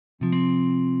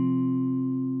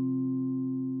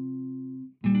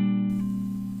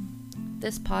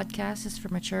This podcast is for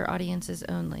mature audiences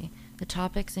only. The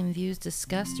topics and views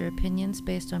discussed are opinions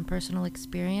based on personal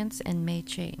experience and may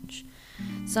change.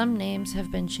 Some names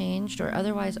have been changed or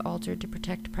otherwise altered to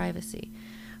protect privacy.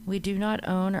 We do not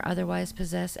own or otherwise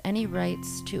possess any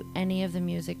rights to any of the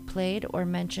music played or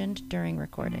mentioned during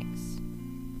recordings.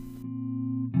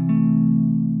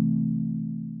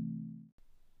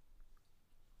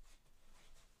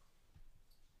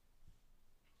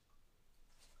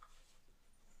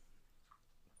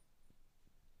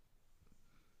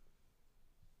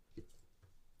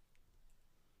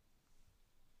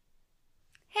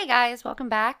 Hey guys, welcome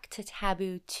back to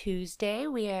Taboo Tuesday.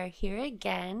 We are here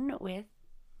again with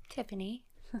Tiffany,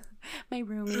 my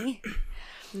roomie.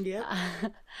 Yeah.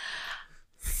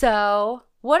 So,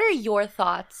 what are your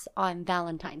thoughts on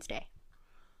Valentine's Day?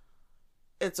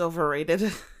 It's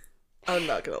overrated. I'm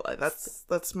not gonna lie.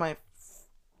 That's my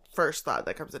first thought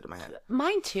that comes into my head.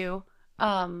 Mine too.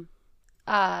 I'm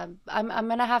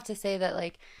gonna have to say that,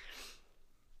 like,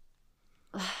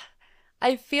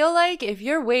 I feel like if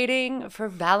you're waiting for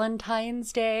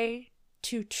Valentine's Day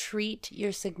to treat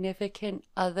your significant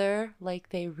other like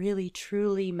they really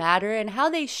truly matter and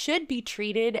how they should be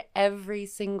treated every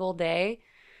single day,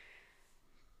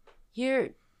 you're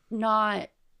not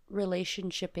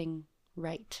relationshiping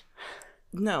right.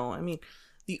 No, I mean,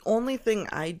 the only thing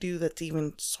I do that's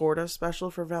even sort of special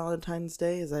for Valentine's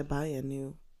Day is I buy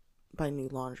new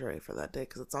lingerie for that day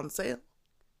because it's on sale.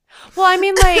 Well, I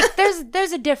mean, like,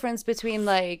 there's a difference between,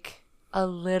 like, a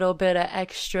little bit of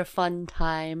extra fun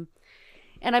time.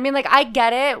 And I mean, like, I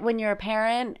get it when you're a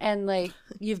parent and, like,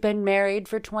 you've been married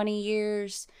for 20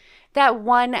 years. That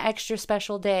one extra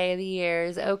special day of the year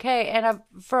is okay. And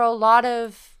for a lot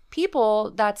of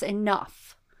people, that's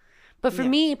enough. But for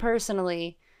me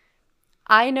personally,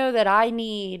 I know that I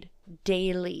need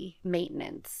daily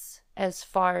maintenance as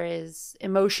far as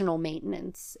emotional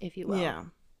maintenance, if you will. Yeah.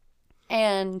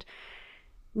 And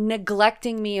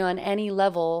neglecting me on any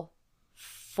level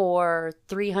for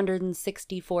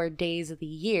 364 days of the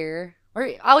year,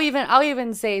 or I'll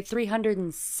even say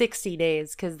 360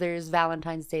 days, because there's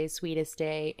Valentine's Day, Sweetest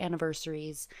Day,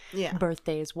 anniversaries,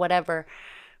 birthdays, whatever.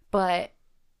 But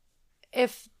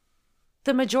if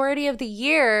the majority of the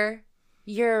year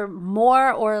you're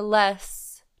more or less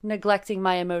neglecting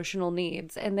my emotional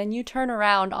needs, and then you turn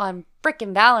around on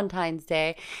frickin' Valentine's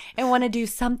Day and want to do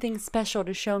something special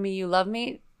to show me you love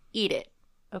me, eat it.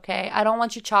 Okay? I don't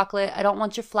want your chocolate. I don't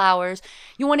want your flowers.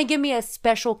 You want to give me a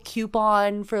special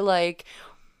coupon for like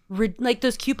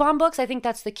those coupon books? I think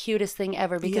that's the cutest thing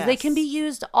ever, because they can be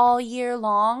used all year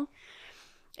long.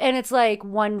 And it's like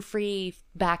one free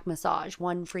back massage,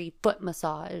 one free foot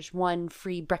massage, one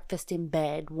free breakfast in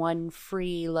bed, one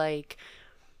free like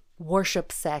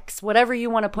worship sex, whatever you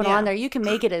want to put on there. You can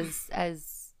make it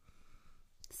as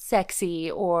sexy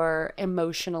or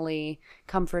emotionally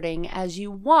comforting as you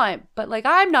want. But like,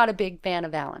 I'm not a big fan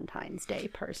of Valentine's Day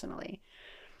personally.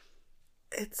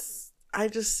 I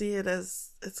just see it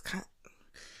as, it's kind of,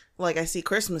 like, I see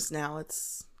Christmas now.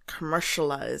 It's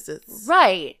commercialized. It's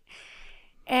right.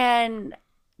 And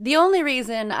the only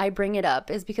reason I bring it up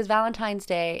is because Valentine's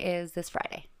Day is this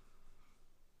Friday.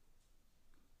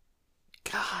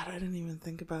 God, I didn't even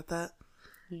think about that.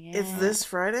 Yeah. It's this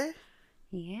Friday?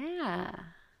 Yeah.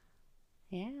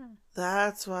 Yeah.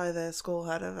 That's why the school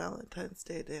had a Valentine's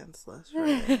Day dance last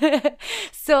Friday.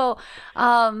 So,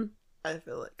 I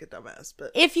feel like a dumbass,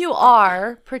 but if you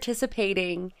are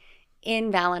participating in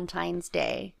Valentine's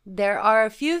Day, there are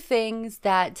a few things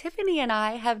that Tiffany and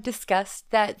I have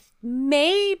discussed that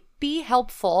may be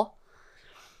helpful.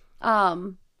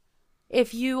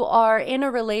 If you are in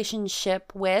a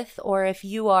relationship with, or if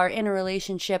you are in a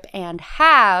relationship and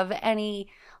have any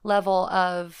level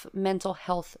of mental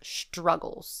health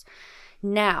struggles.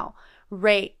 Now,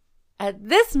 right at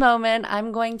this moment,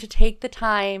 I'm going to take the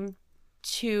time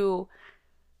to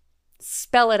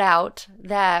spell it out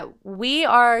that we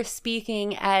are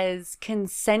speaking as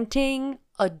consenting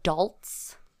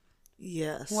adults.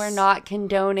 yes. We're not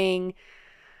condoning,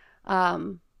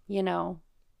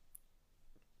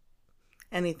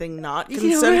 anything not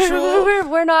consensual.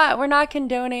 We're not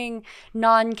condoning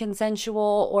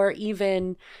non-consensual or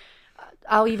even,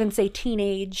 I'll even say,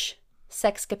 teenage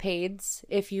sexcapades,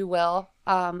 if you will.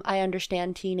 I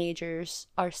understand teenagers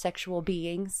are sexual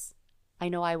beings. I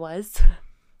know I was.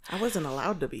 I wasn't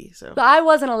allowed to be, so. But I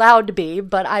wasn't allowed to be,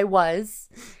 but I was.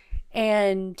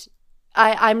 And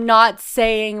I'm not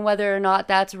saying whether or not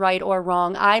that's right or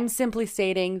wrong. I'm simply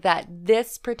stating that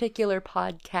this particular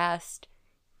podcast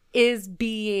is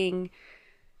being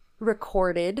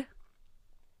recorded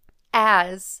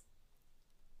as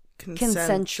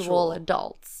consensual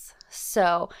adults.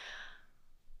 So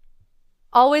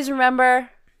always remember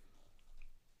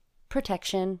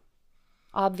protection,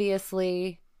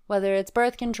 obviously, whether it's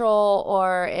birth control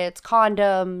or it's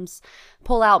condoms,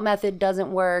 pull-out method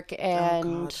doesn't work. And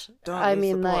Don't use the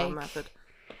pull-out method.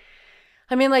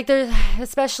 I mean, like, there's,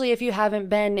 especially if you haven't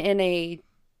been in a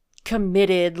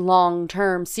committed,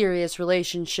 long-term, serious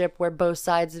relationship where both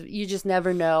sides, you just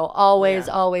never know.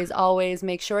 Always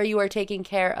make sure you are taking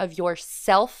care of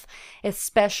yourself,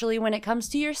 especially when it comes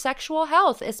to your sexual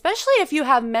health, especially if you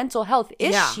have mental health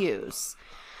issues.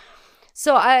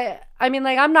 So I mean,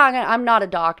 like, I'm not a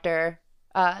doctor.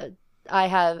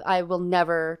 I will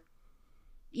never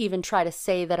even try to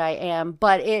say that I am,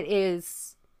 but it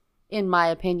is, in my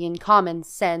opinion, common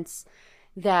sense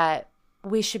that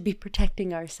we should be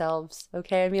protecting ourselves.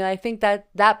 Okay. I mean, I think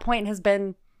that point has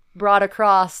been brought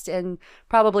across and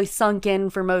probably sunk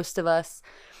in for most of us,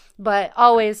 but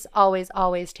always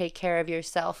take care of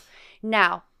yourself.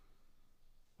 Now,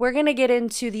 we're going to get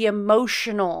into the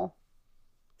emotional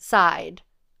side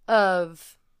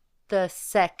of the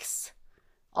sex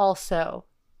also.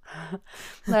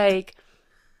 Like,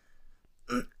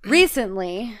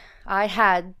 recently I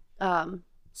had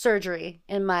surgery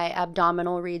in my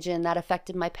abdominal region that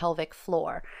affected my pelvic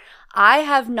floor. I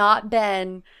have not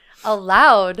been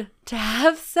allowed to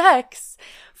have sex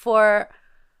for,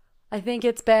 I think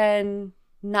it's been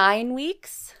 9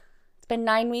 weeks. It's been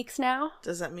 9 weeks now.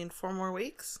 Does that mean 4 more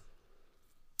weeks?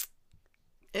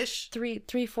 Ish.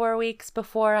 4 weeks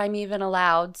before I'm even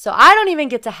allowed. So I don't even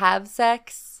get to have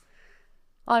sex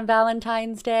on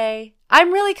Valentine's Day.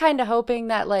 I'm really kind of hoping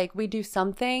that, like, we do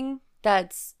something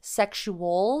that's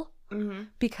sexual,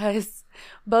 because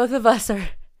both of us are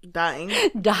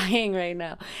dying right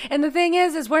now. And the thing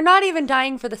is we're not even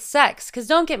dying for the sex, because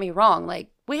don't get me wrong,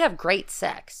 like, we have great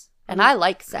sex and I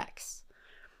like sex,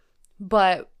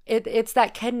 but it's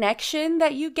that connection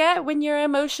that you get when you're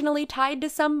emotionally tied to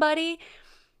somebody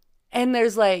and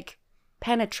there's, like,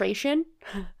 penetration.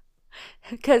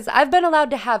 Because I've been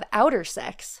allowed to have outer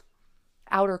sex,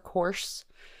 outer course.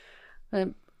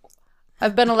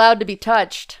 I've been allowed to be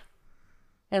touched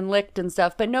and licked and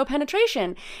stuff, but no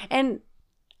penetration. And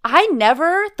I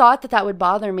never thought that would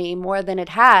bother me more than it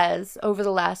has over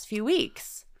the last few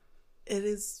weeks. It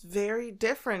is very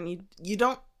different. You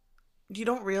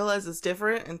don't realize it's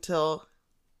different until,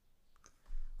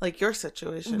 like, your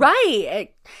situation.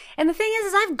 Right. And the thing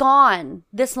is I've gone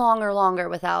this long or longer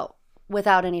without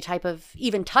any type of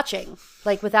even touching,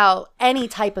 like, without any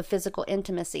type of physical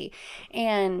intimacy.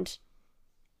 And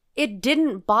it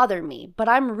didn't bother me, but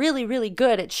I'm really, really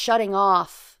good at shutting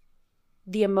off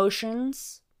the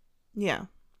emotions. Yeah.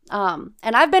 And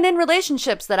I've been in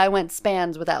relationships that I went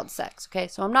spans without sex. Okay.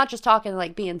 So I'm not just talking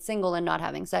like being single and not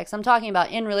having sex. I'm talking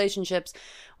about in relationships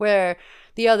where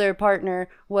the other partner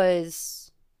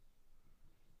was,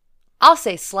 I'll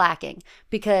say, slacking,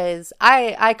 because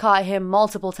I caught him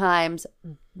multiple times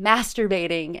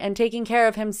masturbating and taking care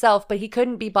of himself, but he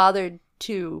couldn't be bothered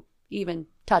to even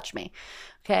touch me.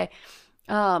 Okay.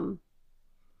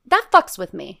 That fucks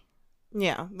with me.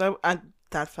 Yeah, that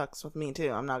fucks with me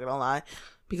too. I'm not gonna lie,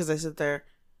 because I sit there,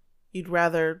 you'd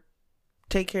rather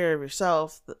take care of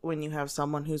yourself when you have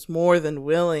someone who's more than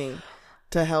willing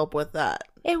to help with that.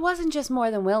 It wasn't just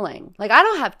more than willing. Like, I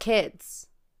don't have kids.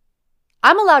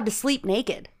 I'm allowed to sleep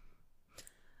naked.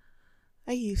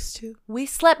 I used to. We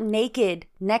slept naked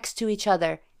next to each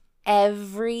other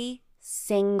every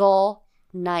single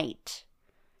night.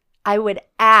 I would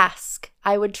ask.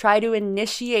 I would try to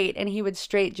initiate, and he would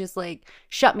straight just, like,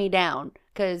 shut me down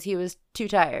because he was too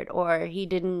tired, or he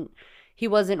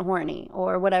wasn't horny,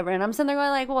 or whatever. And I'm sitting there going,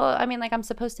 like, well, I mean, like, I'm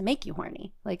supposed to make you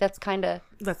horny. Like, that's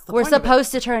we're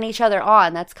supposed to turn each other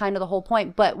on. That's kind of the whole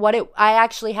point. But I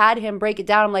actually had him break it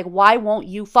down. I'm like, why won't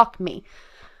you fuck me?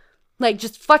 Like,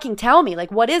 just fucking tell me.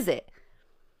 Like, what is it?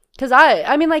 Because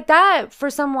I mean, like, that, for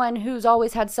someone who's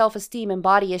always had self-esteem and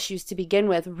body issues to begin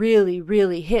with, really,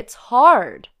 really hits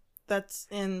hard. That's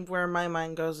in where my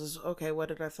mind goes is, okay, what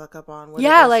did I fuck up on?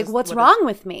 What's wrong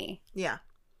with me? Yeah.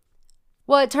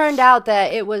 Well, it turned out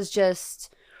that it was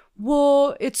just,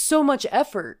 well, it's so much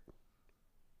effort.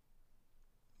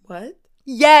 What?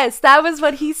 Yes, that was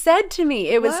what he said to me.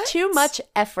 It was too much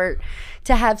effort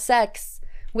to have sex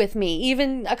with me,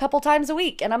 even a couple times a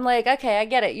week. And I'm like, okay, I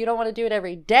get it. You don't want to do it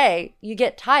every day. You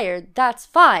get tired. That's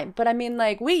fine. But I mean,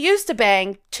 like, we used to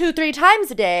bang 2-3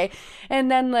 times a day. And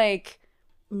then, like,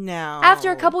 no.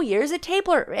 After a couple years, it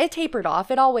tapered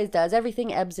off. It always does.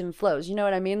 Everything ebbs and flows. You know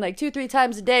what I mean? Like, 2-3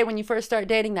 times a day when you first start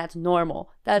dating, that's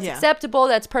normal. That's acceptable.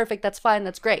 That's perfect. That's fine.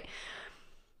 That's great.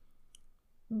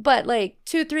 But, like,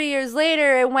 2-3 years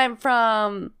later, it went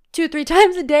from 2-3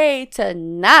 times a day to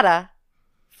nada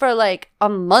for like a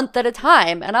month at a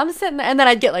time. And I'm sitting there, and then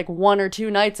I'd get like 1 or 2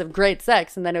 nights of great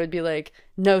sex, and then it would be like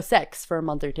no sex for a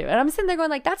month or two. And I'm sitting there going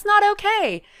like, that's not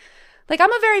okay. Like,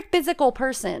 I'm a very physical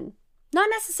person, not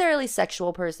necessarily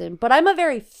sexual person, but I'm a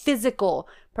very physical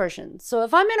person. So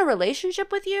if I'm in a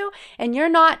relationship with you and you're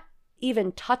not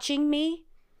even touching me,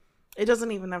 it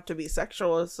doesn't even have to be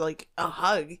sexual. It's like a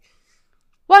hug.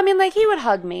 well, I mean, like, he would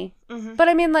hug me. Mm-hmm. But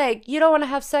I mean, like, you don't want to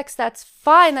have sex, that's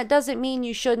fine. That doesn't mean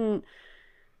you shouldn't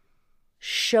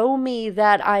show me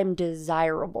that I'm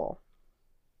desirable.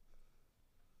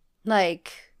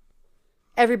 Like,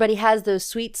 everybody has those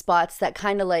sweet spots that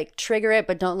kind of like trigger it,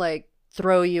 but don't like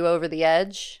throw you over the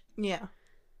edge. Yeah.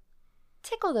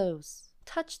 Tickle those,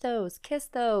 touch those, kiss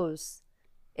those,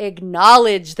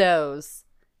 acknowledge those.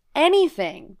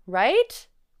 Anything, right?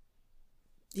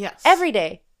 Yes. Every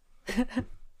day.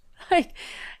 Like,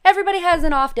 everybody has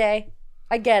an off day.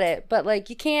 I get it. But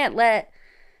like, you can't let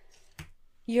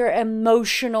your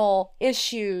emotional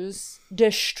issues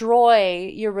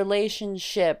destroy your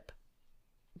relationship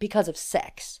because of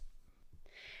sex.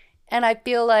 And I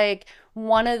feel like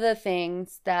one of the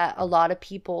things that a lot of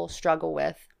people struggle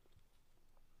with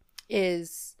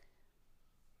is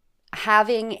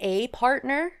having a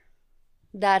partner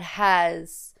that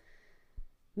has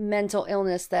mental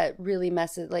illness that really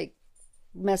messes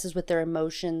with their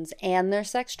emotions and their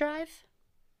sex drive.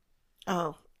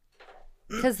 Oh.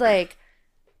 Because like,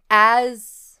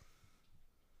 as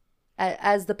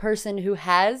the person who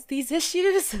has these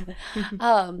issues,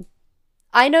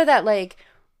 I know that like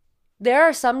there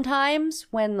are some times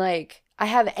when like I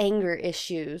have anger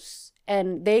issues,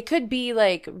 and they could be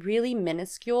like really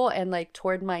minuscule and like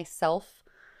toward myself,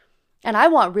 and I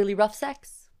want really rough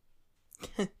sex.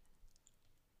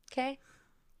 Okay?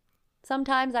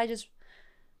 Sometimes I just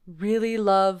really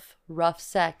love rough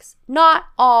sex. Not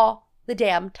all the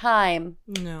damn time.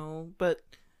 No, but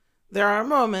there are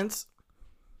moments.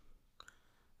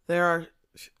 There are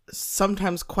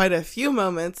sometimes quite a few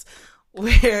moments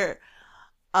where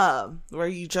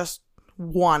you just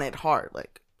want it hard,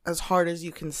 like as hard as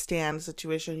you can stand a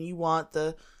situation. You want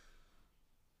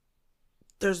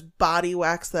there's body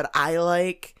wax that I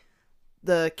like,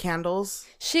 the candles.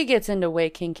 She gets into way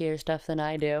kinkier stuff than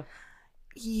I do.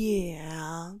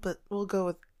 Yeah, but we'll go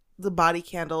with the body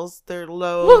candles. They're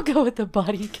low. We'll go with the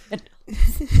body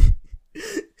candles.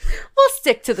 We'll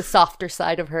stick to the softer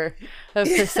side of her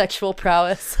sexual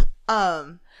prowess.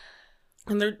 And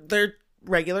they're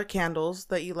regular candles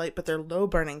that you light, but they're low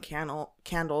burning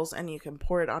candles, and you can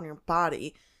pour it on your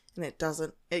body, and it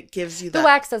gives you that. The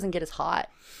wax doesn't get as hot.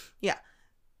 Yeah.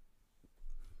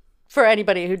 For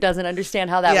anybody who doesn't understand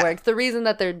how that works, the reason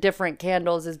that they're different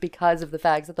candles is because of the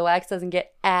fact that the wax doesn't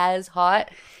get as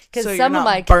hot. Because so some you're of not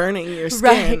my burning your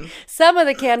skin. Right. Some of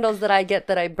the candles that I get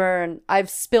that I burn, I've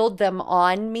spilled them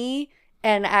on me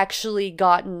and actually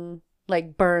gotten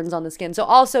like burns on the skin. So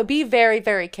also be very,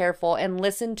 very careful and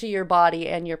listen to your body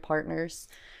and your partners.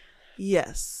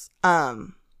 Yes. But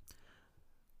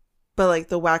like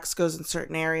the wax goes in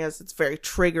certain areas. It's very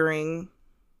triggering.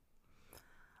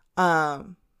 I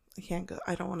can't go.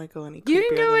 I don't want to go any. You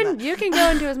can go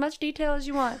into as much detail as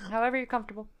you want, however you're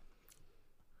comfortable.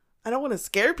 I don't want to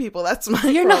scare people. That's my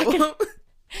problem.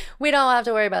 We don't have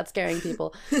to worry about scaring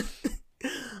people.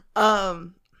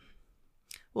 Well,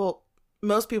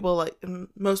 most people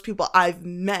I've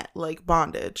met like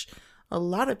bondage. A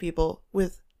lot of people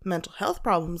with mental health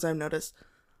problems I've noticed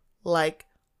like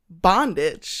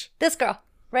bondage. This girl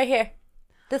right here.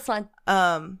 This one.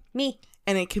 Me.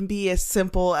 And it can be as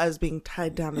simple as being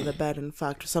tied down to the bed and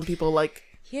fucked. Some people like...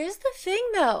 Here's the thing,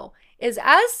 though, is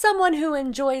as someone who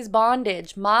enjoys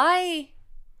bondage, my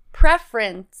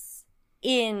preference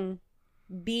in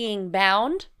being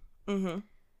bound,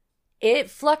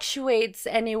 it fluctuates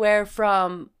anywhere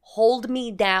from hold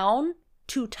me down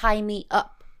to tie me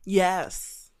up.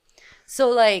 Yes. So,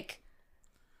 like,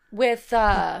 with...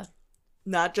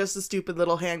 Not just the stupid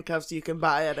little handcuffs you can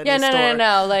buy at any store.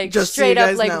 No. Like, just straight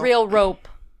up, like, real rope.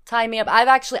 Tie me up.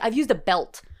 I've used a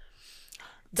belt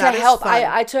to help.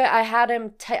 I had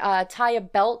him tie a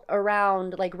belt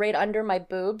around, like, right under my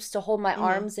boobs to hold my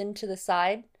arms into the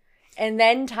side, and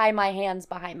then tie my hands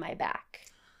behind my back.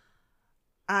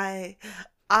 I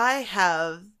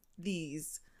have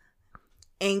these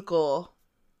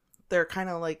they're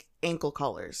kind of like ankle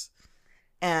collars,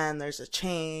 and there's a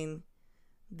chain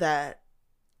that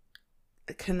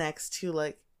connects to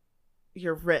like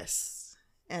your wrists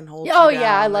and holds you down.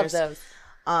 Yeah, I love those.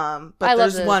 But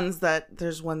there's ones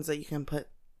that you can put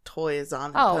toys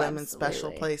on and put them in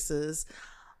special places.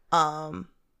 But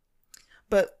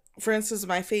for instance,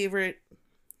 my favorite,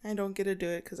 I don't get to do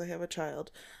it because I have a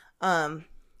child.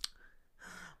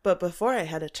 But before I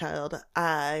had a child,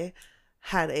 I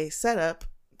had a setup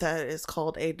that is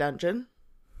called a dungeon.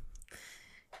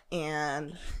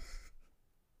 And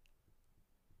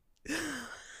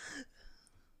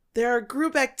there are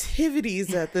group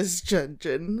activities at this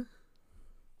dungeon.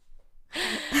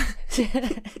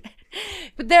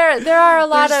 But there are a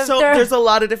lot there's a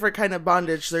lot of different kind of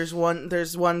bondage. There's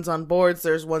ones on boards.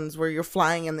 There's ones where you're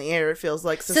flying in the air. It feels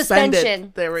like suspended.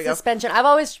 Suspension. There we go. Suspension. I've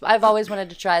always wanted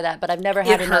to try that, but I've never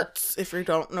had it hurts if you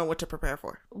don't know what to prepare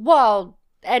for. Well,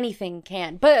 anything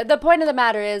can. But the point of the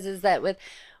matter is that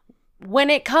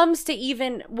when it comes to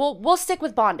even we'll stick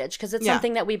with bondage because it's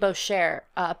something that we both share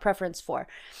a preference for.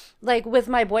 Like with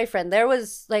my boyfriend, there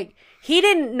was like he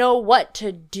didn't know what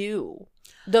to do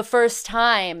the first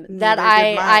time that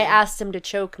I asked him to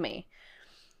choke me.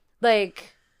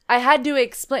 Like I had to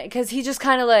explain because he just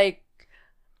kind of like,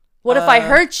 what if I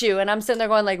hurt you? And I'm sitting there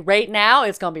going like, right now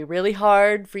it's gonna be really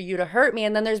hard for you to hurt me.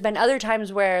 And then there's been other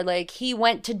times where like he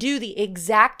went to do the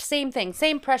exact same thing,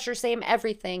 same pressure, same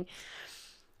everything.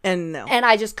 And no. And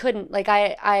I just couldn't. Like,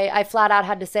 I flat out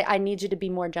had to say, I need you to be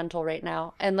more gentle right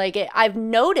now. And, like, I've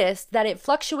noticed that it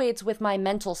fluctuates with my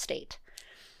mental state.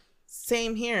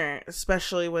 Same here,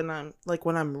 especially when I'm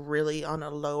really on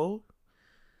a low.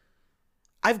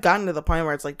 I've gotten to the point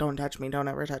where it's like, don't touch me. Don't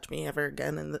ever touch me ever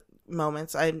again in the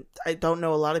moments. I don't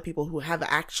know a lot of people who have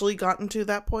actually gotten to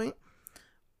that point.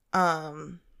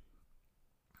 But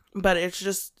it's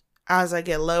just, as I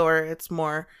get lower, it's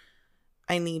more,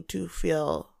 I need to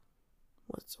feel,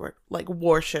 what's the word? Like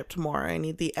worshipped more. I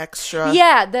need the extra.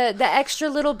 Yeah, the extra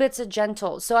little bits of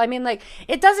gentle. So I mean, like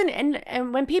it doesn't.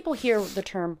 And when people hear the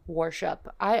term worship,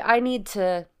 I need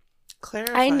to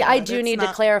clarify. I do need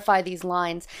to clarify these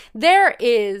lines. There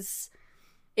is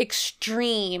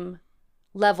extreme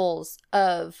levels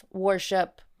of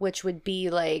worship, which would be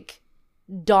like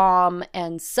dom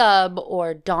and sub,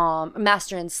 or dom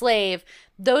master and slave.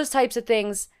 Those types of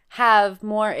things have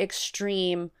more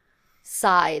extreme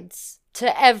sides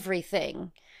to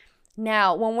everything.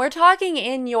 Now, when we're talking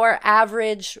in your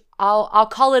average, I'll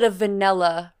call it a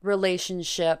vanilla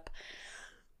relationship.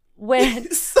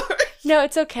 When Sorry. No,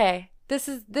 it's okay. This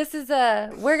is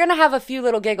we're gonna have a few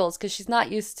little giggles because she's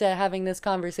not used to having this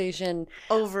conversation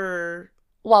over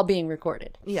while being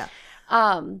recorded. Yeah.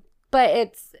 But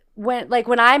it's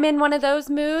when I'm in one of those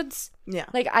moods. Yeah.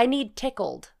 Like I need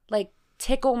tickled. Like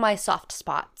tickle my soft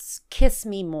spots, kiss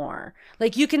me more.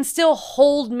 Like you can still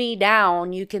hold me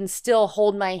down, you can still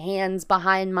hold my hands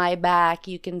behind my back,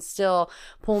 you can still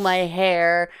pull my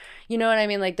hair. You know what I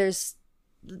mean? Like there's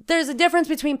a difference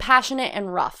between passionate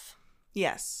and rough.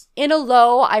 Yes. In a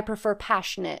low, I prefer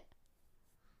passionate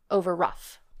over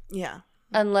rough. Yeah.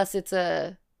 Unless it's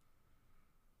an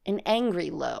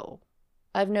angry low.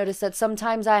 I've noticed that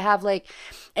sometimes I have like,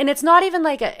 and it's not even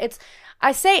like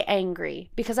I say angry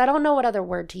because I don't know what other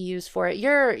word to use for it.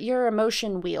 Your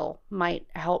emotion wheel might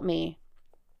help me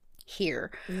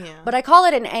here. Yeah. But I call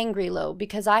it an angry low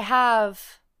because I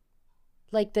have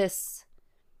like this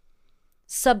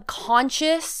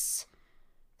subconscious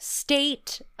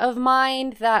state of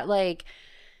mind that like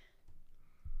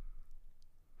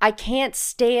I can't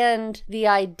stand the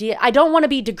idea. I don't want to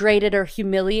be degraded or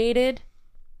humiliated.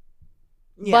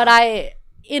 Yeah. But I,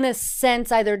 in a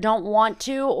sense, either don't want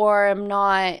to or am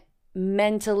not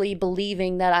mentally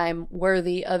believing that I'm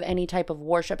worthy of any type of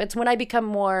worship. It's when I become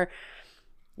more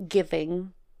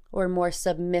giving or more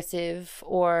submissive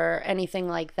or anything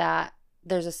like that.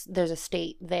 There's a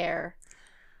state there.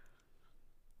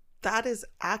 That is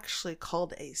actually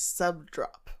called a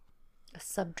subdrop. A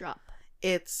subdrop.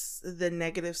 It's the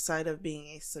negative side of being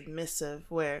a submissive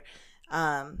where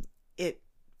it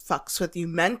fucks with you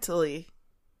mentally.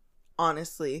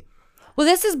 Honestly, well,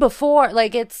 this is before,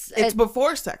 like it's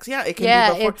before sex. Yeah, it can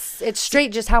be before. It's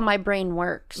straight just how my brain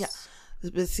works. Yeah,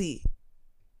 but see,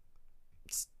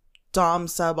 dom,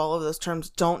 sub, all of those terms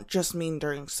don't just mean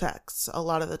during sex. A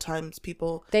lot of the times,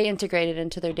 they integrate it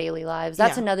into their daily lives.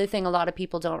 That's another thing a lot of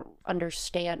people don't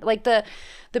understand. Like the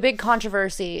big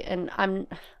controversy, and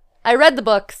I read the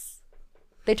books.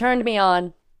 They turned me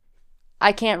on.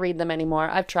 I can't read them anymore.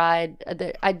 I've tried.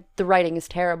 The writing is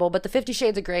terrible. But the 50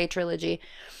 Shades of Grey trilogy,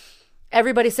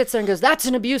 everybody sits there and goes, that's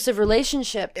an abusive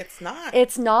relationship. It's not.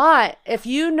 It's not. If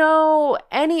you know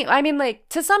I mean, like,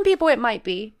 to some people it might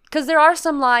be. Because there are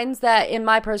some lines that, in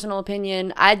my personal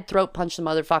opinion, I'd throat punch the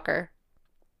motherfucker.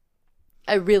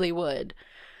 I really would.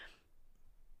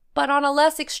 But on a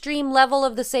less extreme level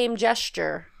of the same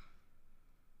gesture,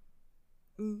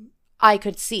 I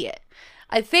could see it.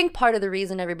 I think part of the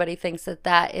reason everybody thinks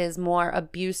that is more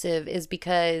abusive is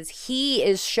because he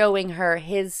is showing her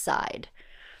his side.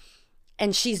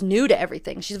 And she's new to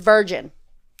everything. She's virgin.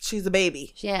 She's a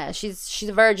baby. Yeah, she's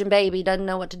a virgin baby, doesn't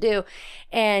know what to do.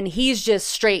 And he's just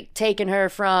straight taking her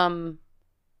from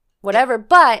whatever.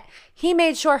 But he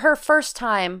made sure her first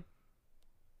time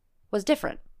was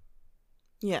different.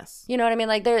 Yes. You know what I mean?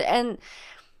 Like and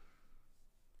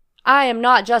I am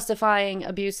not justifying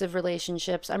abusive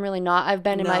relationships. I'm really not. I've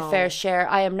been in my fair share.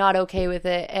 I am not okay with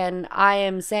it. And I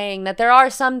am saying that there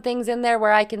are some things in there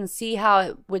where I can see how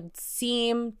it would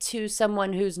seem to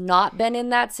someone who's not been in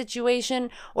that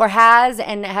situation or has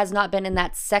not been in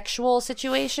that sexual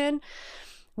situation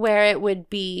where it would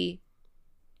be.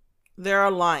 There are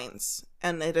lines,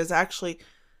 and it is actually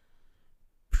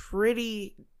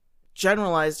pretty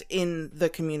generalized in the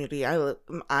community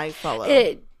I follow.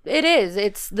 It is.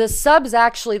 It's the sub's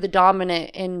actually the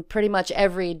dominant in pretty much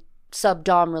every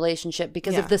sub-dom relationship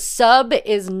because if the sub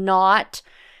is not,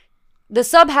 the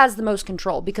sub has the most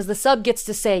control because the sub gets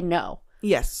to say no.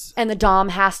 Yes. And the dom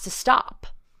has to stop.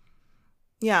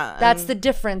 Yeah. That's the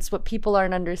difference, what people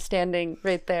aren't understanding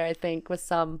right there, I think, with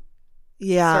some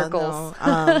circles.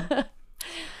 No,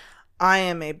 I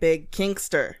am a big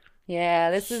kinkster.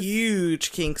 Yeah, this is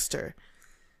huge kinkster.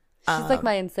 She's like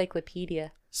my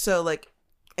encyclopedia. So, like,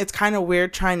 it's kind of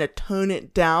weird trying to tone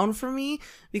it down for me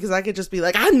because I could just be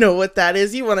like, I know what that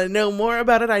is. You want to know more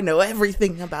about it? I know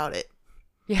everything about it.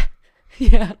 Yeah.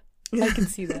 Yeah. I can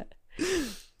see that.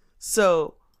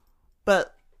 So,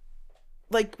 but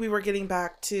like we were getting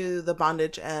back to the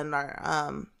bondage and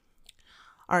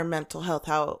our mental health,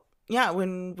 how,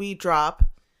 when we drop,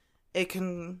 it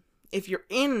can, if you're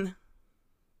in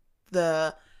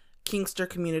the kinkster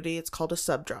community, it's called a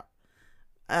sub drop,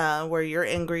 where you're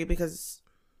angry because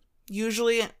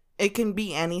usually it can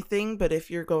be anything, but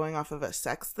if you're going off of a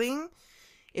sex thing,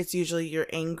 it's usually you're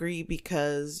angry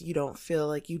because you don't feel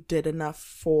like you did enough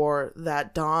for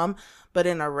that dom. But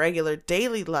in a regular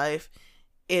daily life,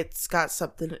 it's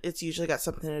usually got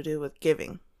something to do with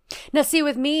giving. Now, see,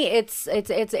 with me, it's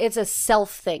a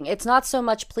self thing. It's not so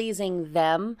much pleasing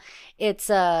them. It's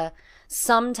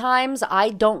sometimes I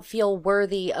don't feel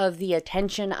worthy of the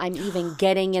attention I'm even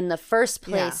getting in the first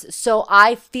place. Yeah. So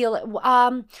I feel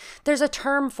there's a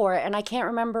term for it, and I can't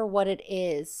remember what it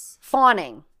is.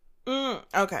 Fawning.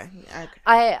 Okay.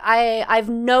 I've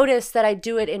noticed that I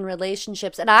do it in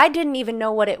relationships, and I didn't even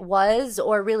know what it was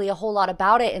or really a whole lot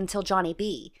about it until Johnny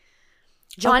B.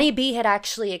 Johnny B had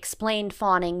actually explained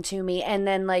fawning to me, and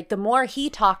then like the more he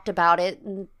talked about it,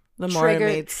 the more it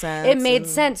made sense. It made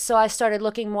sense, so I started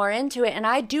looking more into it, and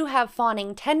I do have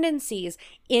fawning tendencies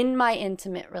in my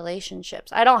intimate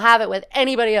relationships. I don't have it with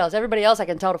anybody else. Everybody else I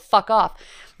can tell to fuck off,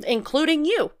 including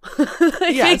you.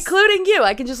 Yes. Including you.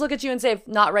 I can just look at you and say,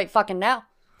 not right fucking now.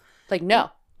 Like, no,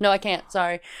 I can't.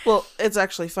 Sorry. Well, it's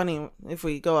actually funny if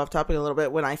we go off topic a little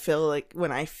bit. When I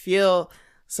feel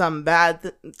some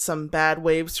bad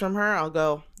waves from her, I'll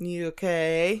go, you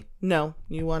okay? No.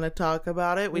 You want to talk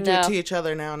about it? We do it to each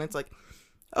other now, and it's like,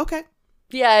 okay.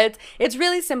 Yeah, it's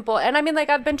really simple. And I mean, like,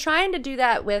 I've been trying to do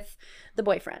that with the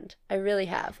boyfriend. I really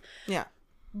have. Yeah.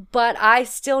 But I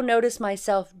still notice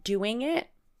myself doing it.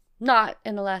 Not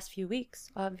in the last few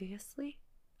weeks, obviously.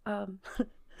 Oh,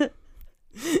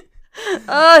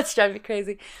 it's driving me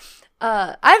crazy.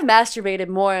 I've masturbated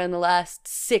more in the last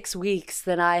 6 weeks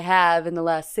than I have in the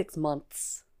last 6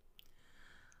 months.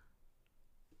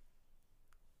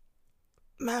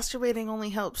 Masturbating only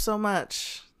helps so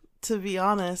much, to be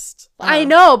honest. I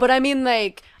know, but I mean,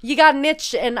 like, you got an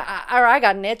itch, or I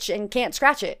got an itch and can't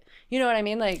scratch it. You know what I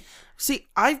mean? Like, see,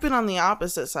 I've been on the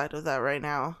opposite side of that right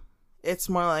now. It's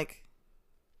more like,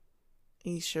 are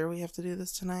you sure we have to do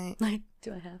this tonight? Like,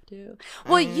 do I have to?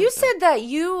 Well, you said that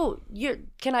you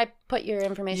can I put your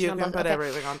information on? You can put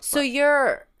everything on. So you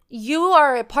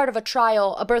are a part of a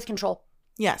trial, a birth control.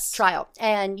 Yes. Trial.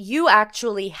 And you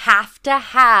actually have to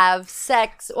have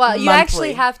sex. Well, you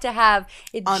actually have to have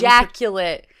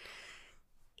ejaculate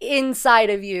inside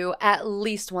of you at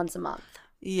least once a month.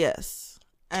 Yes.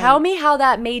 Tell me how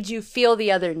that made you feel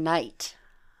the other night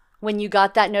when you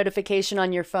got that notification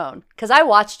on your phone. Because I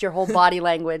watched your whole body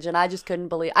language and I just couldn't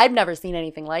believe. I've never seen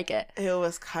anything like it. It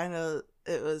was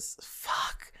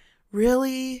fuck,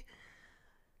 really?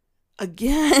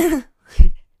 Again?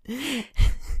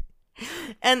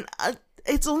 And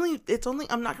it's only,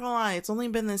 I'm not gonna lie, it's only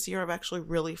been this year I've actually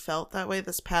really felt that way.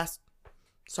 This past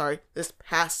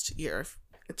year.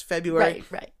 It's February.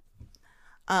 Right.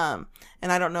 And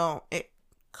I don't know, it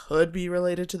could be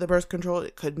related to the birth control.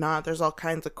 It could not. There's all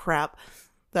kinds of crap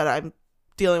that I'm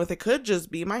dealing with. It could just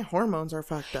be my hormones are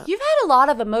fucked up. You've had a lot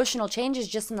of emotional changes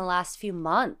just in the last few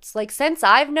months. Like, since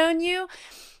I've known you,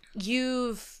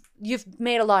 you've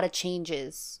made a lot of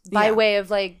changes by way of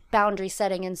like boundary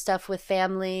setting and stuff with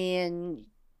family and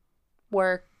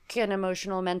work and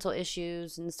emotional mental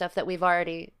issues and stuff that we've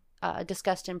already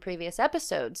discussed in previous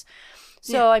episodes.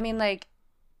 So, I mean, like,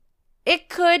 it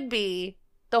could be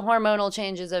the hormonal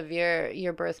changes of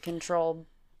your birth control.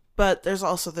 But there's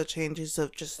also the changes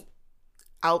of just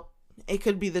it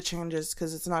could be the changes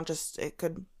because it's not just, it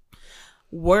could,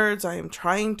 words I am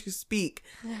trying to speak.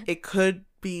 It could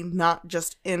be not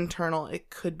just internal, it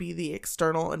could be the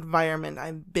external environment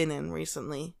I've been in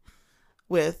recently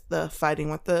with the fighting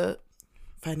with the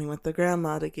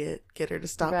grandma to get her to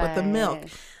stop with the milk.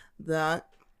 That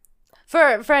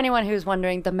for anyone who's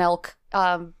wondering, the milk,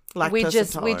 we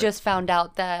intolerant. just found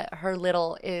out that her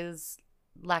little is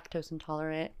lactose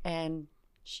intolerant, and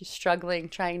she's struggling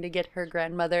trying to get her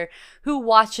grandmother, who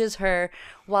watches her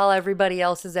while everybody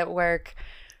else is at work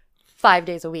 5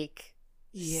 days a week.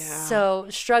 Yeah. So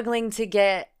struggling to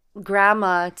get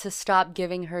grandma to stop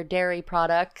giving her dairy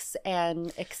products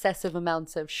and excessive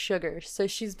amounts of sugar. So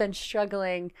she's been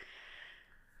struggling.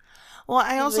 Well,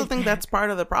 I also think that's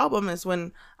part of the problem is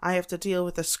when I have to deal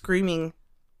with a screaming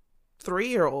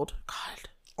 3-year-old. God,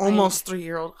 almost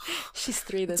 3-year-old. She's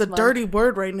 3 this month. It's a dirty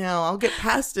word right now. I'll get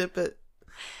past it, but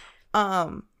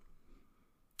I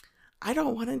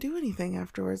don't want to do anything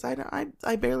afterwards.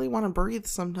 I barely want to breathe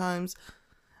sometimes.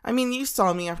 I mean, you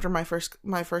saw me after my first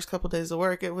couple days of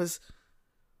work. It was,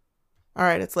 all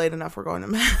right, it's late enough. We're going to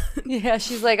bed. Yeah,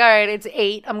 she's like, all right, it's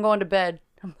 8. I'm going to bed.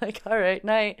 I'm like, all right,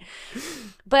 night.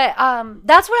 But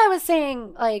that's what I was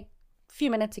saying like a few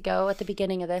minutes ago at the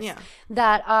beginning of this. Yeah.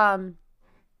 That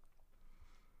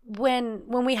when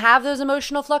we have those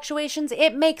emotional fluctuations,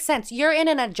 it makes sense. You're in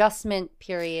an adjustment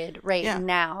period right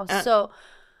now. So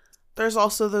there's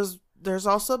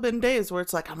also been days where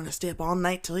it's like, I'm going to stay up all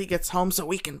night till he gets home so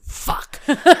we can fuck.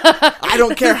 I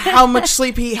don't care how much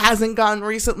sleep he hasn't gotten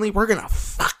recently. We're going to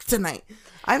fuck tonight.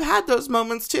 I've had those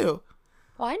moments too.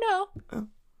 Well, I know.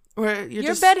 Where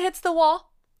your bed hits the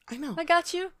wall. I know. I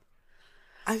got you.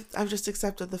 I've just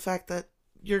accepted the fact that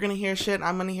you're going to hear shit.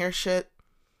 I'm going to hear shit.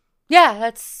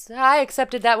 Yeah, I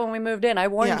accepted that when we moved in. I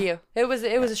warned you. It was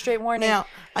a straight warning. Now,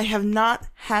 I have not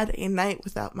had a night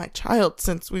without my child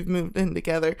since we've moved in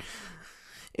together.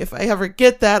 If I ever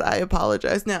get that, I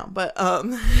apologize now. But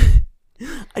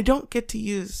I don't get to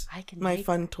use my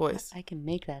fun toys. I can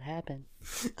make that happen.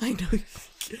 I know.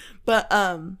 But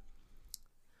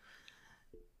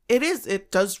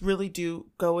it does really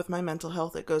go with my mental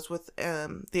health. It goes with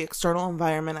the external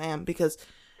environment I am, because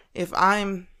if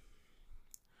I'm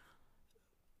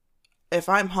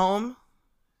home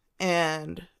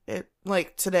and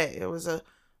like today, it was a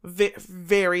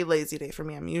very lazy day for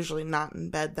me. I'm usually not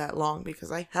in bed that long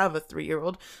because I have a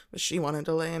 3-year-old, but she wanted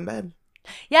to lay in bed.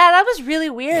 Yeah, that was really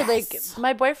weird. Yes. Like,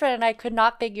 my boyfriend and I could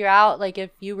not figure out like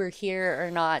if you were here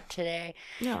or not today.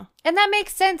 Yeah. And that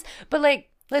makes sense. But like,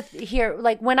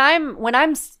 when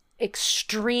I'm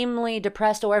extremely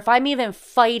depressed, or if I'm even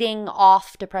fighting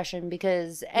off depression,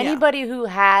 because anybody who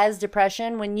has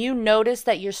depression, when you notice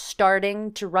that you're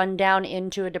starting to run down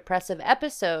into a depressive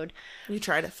episode, you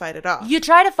try to fight it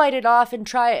off.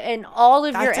 And all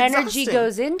of your energy exhausting.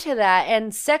 goes into that.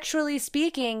 And sexually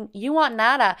speaking, you want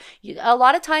nada. A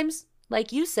lot of times,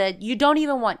 like you said, you don't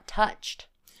even want touched.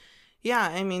 Yeah,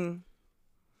 I mean,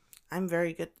 I'm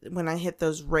very good when I hit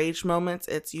those rage moments.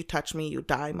 It's you touch me, you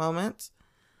die moments.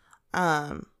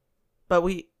 But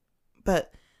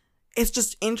it's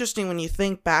just interesting when you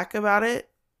think back about it,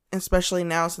 especially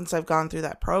now since I've gone through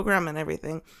that program and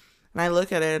everything, and I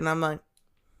look at it and I'm like,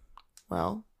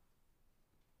 well,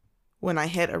 when I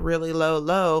hit a really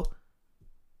low,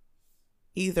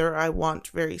 either I want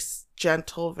very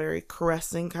gentle, very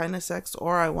caressing kind of sex,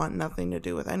 or I want nothing to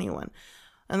do with anyone.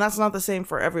 And that's not the same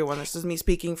for everyone. This is me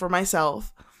speaking for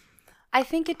myself. I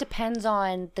think it depends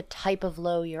on the type of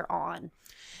low you're on.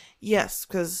 Yes,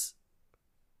 because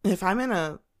if I'm in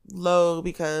a low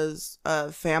because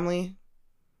of family,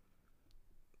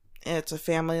 it's a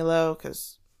family low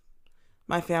because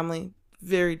my family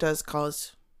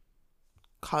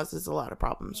causes a lot of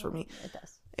problems for me.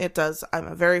 It does. I'm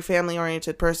a very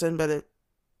family-oriented person, but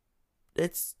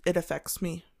it affects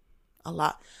me a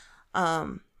lot.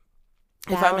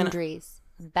 Boundaries.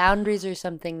 Boundaries are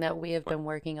something that we have been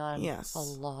working on a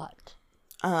lot.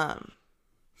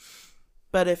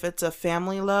 But if it's a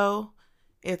family low,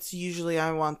 it's usually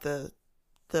I want the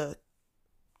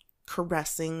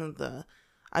caressing,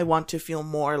 I want to feel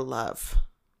more love.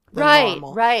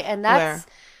 Normal, right. And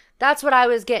that's what I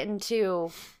was getting to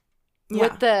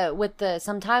with the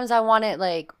sometimes I want it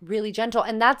like really gentle.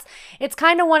 And it's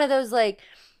kind of one of those like,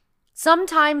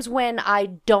 sometimes when I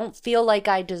don't feel like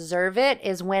I deserve it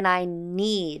is when I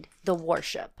need the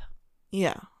worship.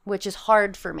 Yeah. Which is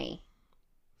hard for me.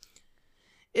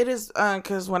 It is,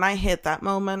 because when I hit that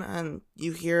moment and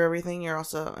you hear everything, you're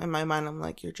also, in my mind, I'm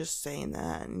like, you're just saying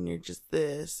that, and you're just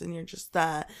this, and you're just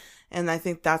that. And I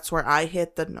think that's where I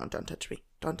hit the, no, don't touch me.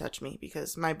 Don't touch me,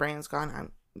 because my brain's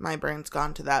gone. My brain's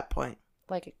gone to that point.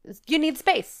 Like, you need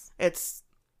space. It's,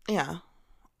 yeah.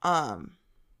 I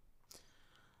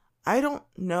don't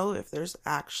know if there's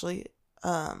actually,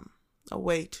 a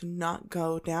way to not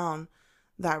go down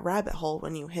that rabbit hole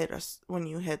when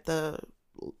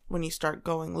you start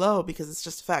going low, because it's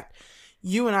just a fact.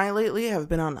 You and I lately have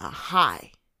been on a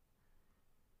high.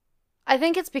 I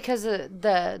think it's because of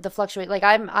the fluctuate. Like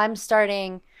I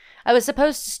was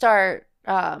supposed to start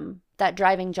that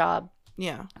driving job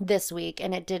this week,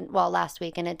 and it didn't, last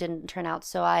week, and it didn't turn out,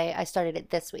 so I started it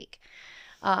this week.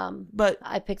 But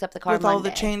I picked up the car with Monday. all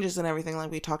the changes and everything, like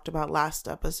we talked about last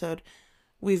episode,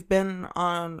 we've been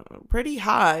on pretty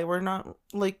high. We're not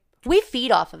like, we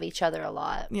feed off of each other a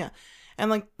lot. Yeah.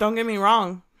 And like, don't get me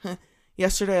wrong,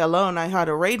 yesterday alone I had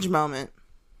a rage moment.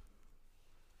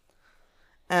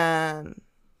 But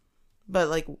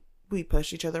like, we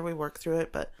push each other, we work through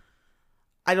it, but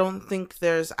I don't think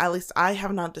at least I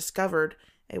have not discovered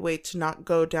a way to not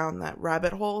go down that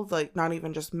rabbit hole, like not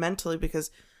even just mentally,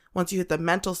 because once you hit the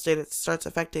mental state, it starts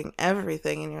affecting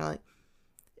everything, and you're like,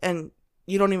 and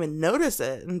you don't even notice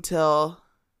it until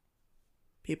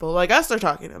people like us are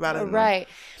talking about it. Right.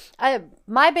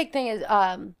 My big thing is,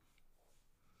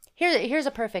 here's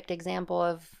a perfect example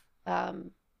of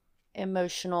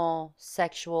emotional,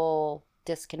 sexual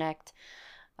disconnect.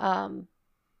 When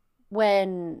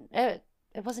it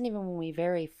wasn't even when we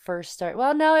very first started.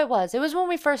 Well, no, it was when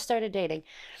we first started dating.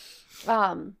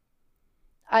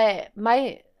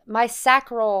 My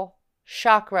sacral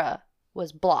chakra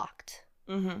was blocked.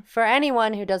 Mm-hmm. For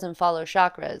anyone who doesn't follow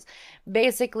chakras,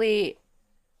 basically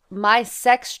my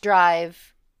sex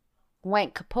drive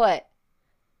went kaput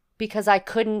because I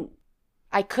couldn't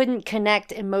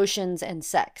connect emotions and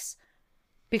sex,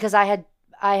 because I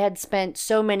had spent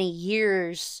so many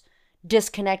years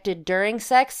disconnected during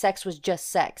sex. Sex was just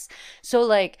sex. So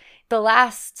like the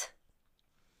last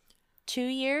 2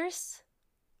 years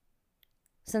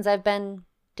since I've been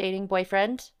dating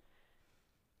boyfriend,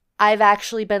 I've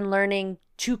actually been learning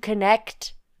to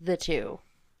connect the two.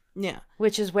 Yeah.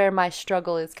 Which is where my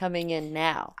struggle is coming in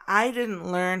now. I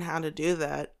didn't learn how to do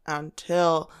that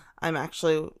until I'm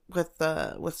actually with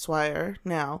Swire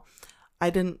now.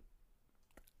 And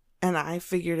I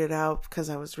figured it out because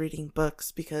I was reading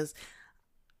books, because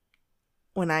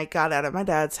when I got out of my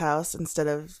dad's house, instead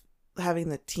of having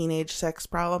the teenage sex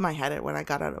problem, I had it when I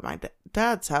got out of my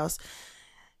dad's house,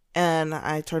 and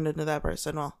I turned into that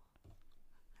person. Well,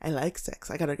 I like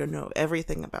sex. I gotta go know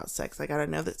everything about sex. I gotta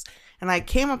know this. And I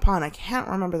came upon, I can't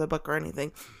remember the book or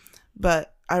anything,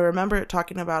 but I remember it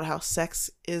talking about how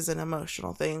sex is an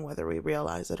emotional thing, whether we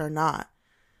realize it or not.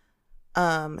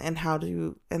 And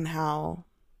how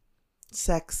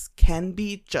sex can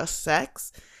be just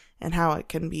sex, and how it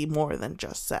can be more than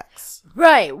just sex.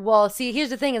 Right. Well, see, here's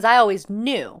the thing is I always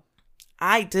knew.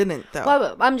 I didn't, though.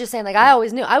 Well, I'm just saying, like, I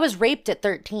always knew. I was raped at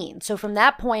 13. So from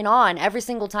that point on, every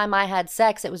single time I had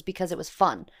sex, it was because it was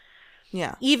fun.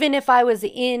 Yeah. Even if I was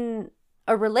in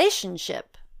a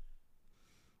relationship,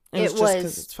 it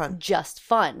was just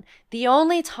fun. The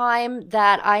only time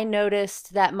that I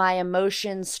noticed that my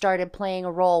emotions started playing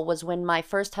a role was when my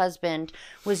first husband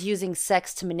was using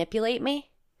sex to manipulate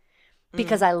me,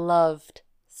 because I loved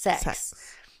sex.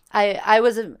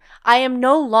 I am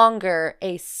no longer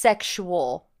a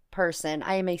sexual person.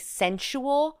 I am a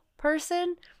sensual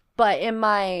person, but in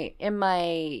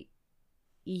my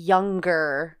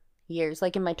younger years,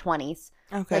 like in my 20s,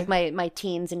 like my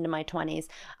teens into my 20s,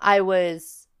 I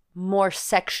was more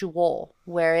sexual,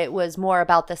 where it was more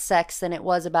about the sex than it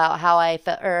was about how I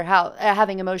felt, or how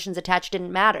having emotions attached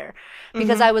didn't matter,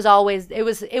 because I was always, it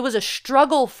was a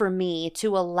struggle for me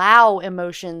to allow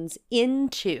emotions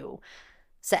into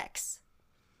sex.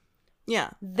 Yeah.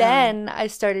 Then I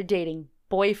started dating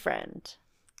boyfriend.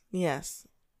 Yes.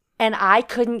 And I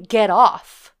couldn't get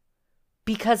off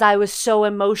because I was so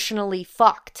emotionally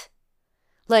fucked.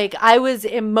 Like, I was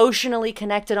emotionally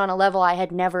connected on a level I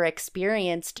had never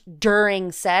experienced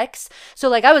during sex. So,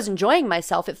 like, I was enjoying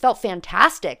myself. It felt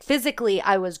fantastic. Physically,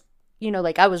 I was,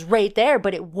 like, I was right there,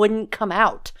 but it wouldn't come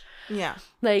out. Yeah.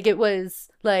 Like, it was,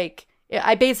 like,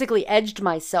 I basically edged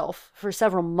myself for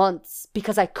several months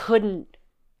because I couldn't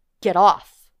get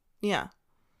off. Yeah.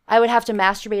 I would have to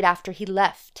masturbate after he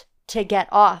left to get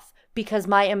off, because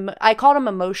I called them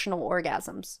emotional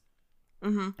orgasms.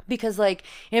 Mm-hmm. Because, like,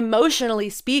 emotionally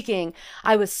speaking,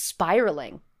 I was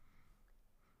spiraling.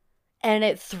 And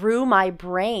it threw my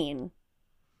brain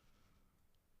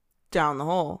down the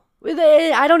hole.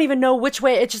 I don't even know which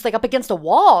way. It's just like up against a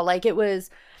wall. Like it was.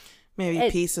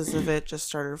 Maybe pieces of it just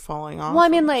started falling off. Well, I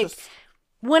mean, like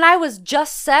when I was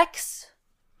just sex,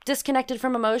 disconnected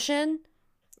from emotion,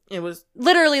 it was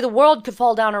literally the world could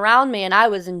fall down around me and I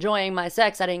was enjoying my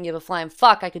sex. I didn't give a flying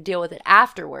fuck. I could deal with it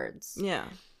afterwards. Yeah.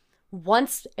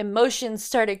 Once emotions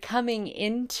started coming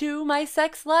into my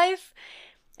sex life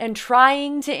and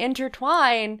trying to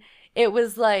intertwine, it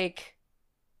was like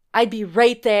I'd be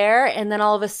right there and then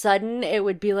all of a sudden it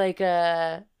would be like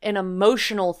an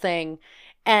emotional thing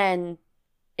and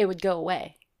it would go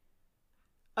away.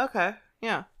 Okay.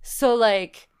 Yeah. So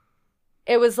like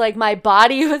it was like my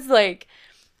body was like,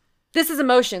 this is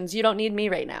emotions. You don't need me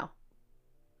right now.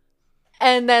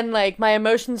 And then like my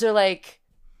emotions are like,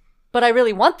 but I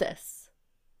really want this.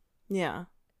 Yeah.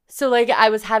 So like I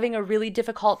was having a really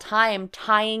difficult time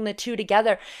tying the two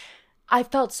together. I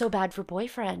felt so bad for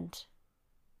boyfriend.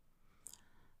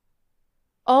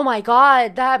 Oh my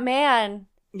God, that man.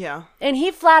 Yeah. And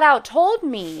he flat out told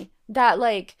me that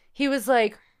like, he was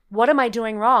like, what am I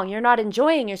doing wrong? You're not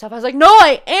enjoying yourself. I was like, no,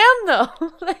 I am though.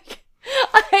 Like,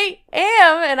 I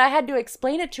am. And I had to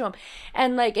explain it to him.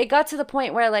 And like, it got to the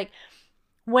point where like,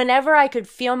 whenever I could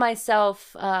feel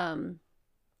myself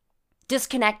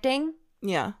disconnecting,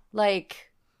 yeah,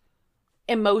 like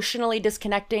emotionally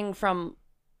disconnecting from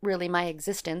really my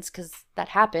existence, because that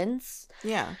happens.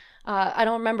 Yeah. I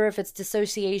don't remember if it's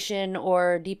dissociation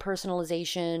or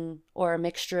depersonalization or a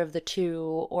mixture of the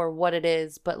two or what it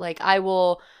is, but like I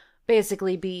will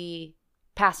basically be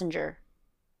passenger.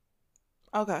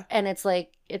 Okay. And it's like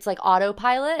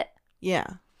autopilot. Yeah.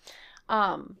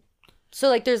 So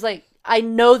like there's like I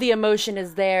know the emotion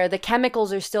is there, the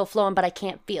chemicals are still flowing, but I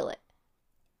can't feel it.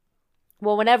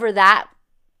 Well, whenever that,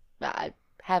 I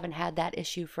haven't had that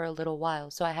issue for a little while,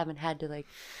 so I haven't had to like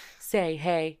say,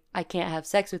 hey, I can't have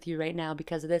sex with you right now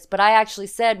because of this. But I actually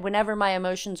said, whenever my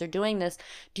emotions are doing this,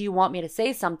 do you want me to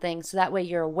say something so that way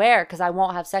you're aware, because I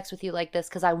won't have sex with you like this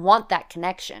because I want that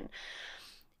connection.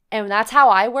 And that's how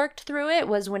I worked through it,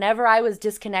 was whenever I was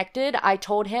disconnected, I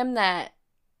told him that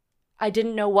I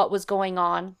didn't know what was going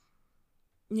on.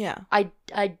 Yeah.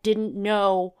 I didn't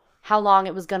know how long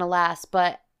it was going to last,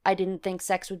 but I didn't think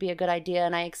sex would be a good idea.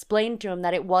 And I explained to him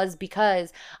that it was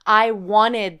because I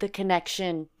wanted the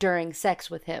connection during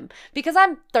sex with him. Because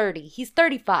I'm 30. He's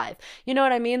 35. You know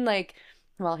what I mean? Like,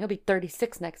 well, he'll be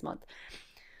 36 next month.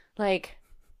 Like,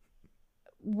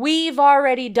 we've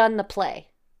already done the play.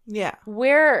 Yeah.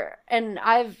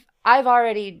 I've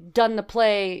already done the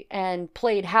play and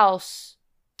played house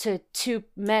to two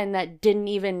men that didn't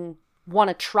even want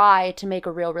to try to make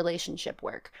a real relationship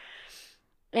work.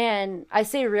 And I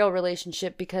say real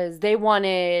relationship because they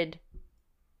wanted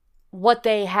what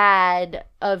they had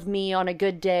of me on a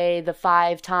good day, the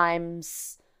 5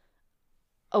 times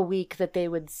a week that they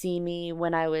would see me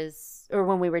when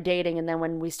we were dating. And then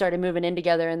when we started moving in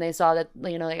together and they saw that,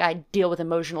 you know, like I deal with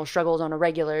emotional struggles on a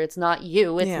regular, it's not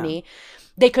you, it's me.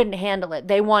 They couldn't handle it.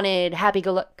 They wanted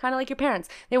happy-go-lucky, kind of like your parents.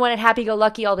 They wanted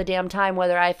happy-go-lucky all the damn time,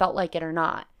 whether I felt like it or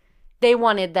not. They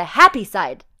wanted the happy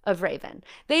side of Raven.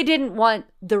 They didn't want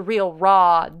the real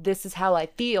raw, this is how I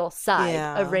feel side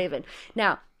of Raven.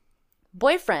 Now,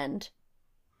 boyfriend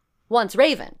wants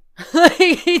Raven.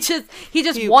 he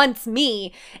just wants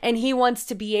me, and he wants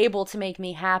to be able to make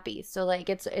me happy. So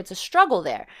like it's a struggle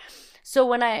there. So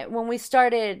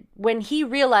when he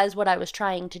realized what I was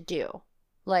trying to do,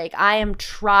 like I am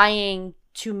trying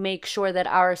to make sure that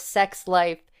our sex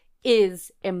life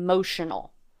is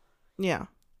emotional. Yeah.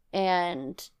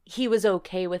 And he was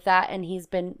okay with that, and he's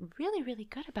been really, really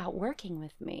good about working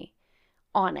with me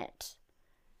on it.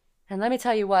 And let me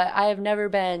tell you what, I have never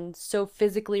been so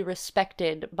physically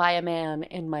respected by a man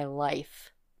in my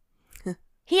life.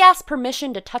 He asked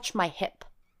permission to touch my hip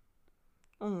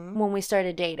when we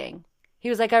started dating. He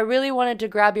was like, I really wanted to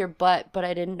grab your butt, but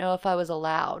I didn't know if I was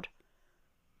allowed.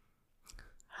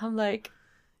 I'm like,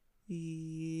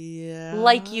 yeah.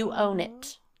 Like you own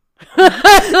it.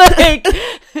 Like,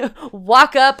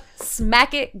 walk up,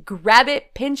 smack it, grab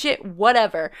it, pinch it,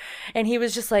 whatever. And he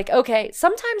was just like, okay.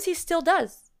 Sometimes he still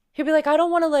does. He'll be like, I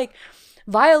don't want to like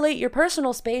violate your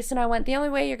personal space. And I went, the only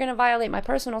way you're going to violate my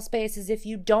personal space is if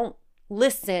you don't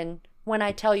listen when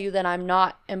I tell you that I'm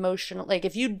not emotional. Like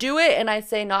if you do it and I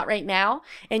say not right now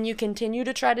and you continue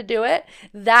to try to do it,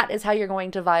 that is how you're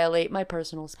going to violate my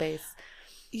personal space.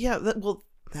 Yeah,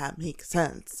 that makes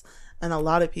sense. And a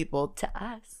lot of people, to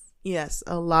us. Yes,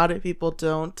 a lot of people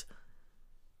don't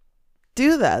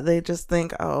do that. They just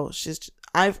think, oh,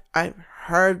 I've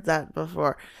heard that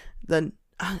before. Then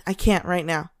I can't right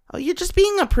now. Oh, you're just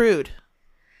being a prude.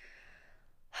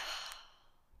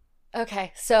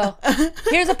 Okay, so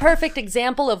here's a perfect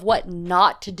example of what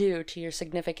not to do to your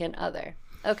significant other.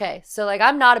 Okay, so like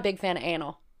I'm not a big fan of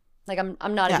anal. Like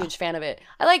I'm not a huge fan of it.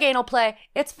 I like anal play.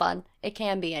 It's fun. It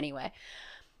can be anyway.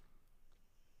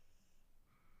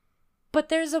 But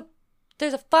there's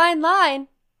a fine line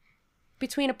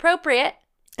between appropriate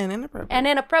and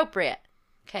inappropriate.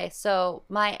 Okay, so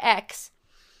my ex,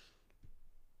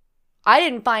 I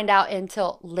didn't find out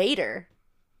until later,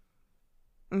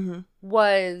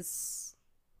 was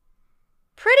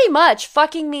pretty much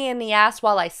fucking me in the ass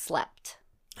while I slept.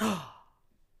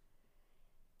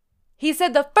 He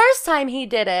said the first time he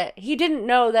did it, he didn't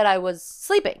know that I was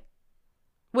sleeping,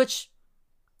 which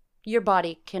your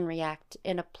body can react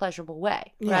in a pleasurable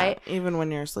way, right? Even when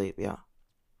you're asleep, Don't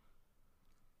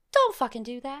fucking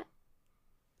do that.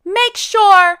 Make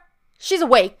sure she's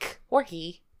awake, or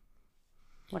he,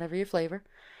 whatever your flavor.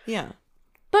 Yeah.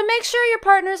 But make sure your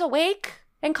partner's awake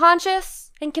and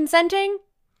conscious and consenting.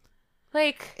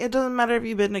 Like, it doesn't matter if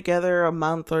you've been together a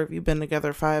month or if you've been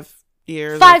together 5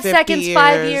 years. 5 seconds,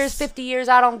 5 years, 50 years.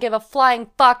 I don't give a flying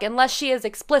fuck unless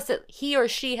he or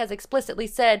she has explicitly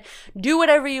said, do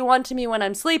whatever you want to me when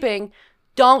I'm sleeping.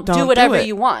 Don't do whatever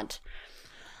you want.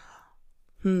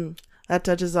 That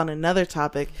touches on another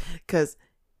topic because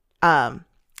I'm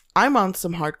on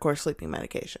some hardcore sleeping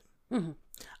medication.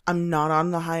 I'm not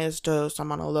on the highest dose.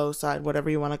 I'm on a low side, whatever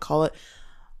you want to call it.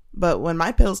 But when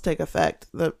my pills take effect,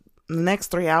 the next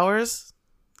 3 hours,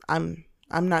 I'm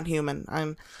not human.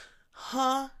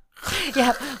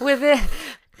 Yeah,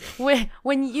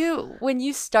 when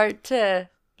you start to,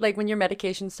 like, when your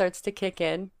medication starts to kick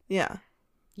in,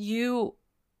 you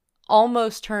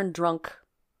almost turn drunk.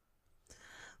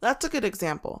 That's a good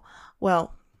example.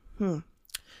 Well,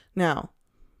 now,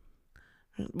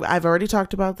 I've already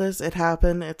talked about this. It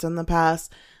happened. It's in the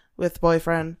past with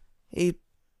boyfriend. He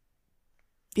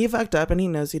fucked up and he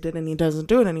knows he did and he doesn't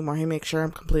do it anymore. He makes sure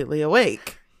I'm completely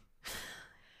awake.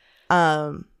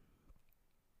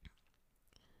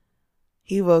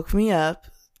 He woke me up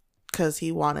because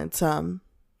he wanted some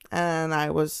and I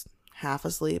was half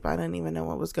asleep. I didn't even know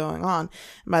what was going on.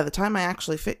 And by the time I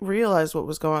actually realized what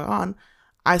was going on,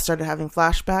 I started having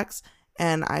flashbacks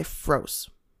and I froze.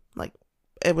 Like,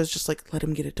 it was just like, let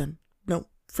him get it done. No,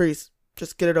 freeze.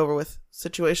 Just get it over with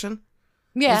situation.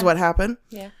 Yeah. Is what happened.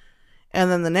 Yeah. And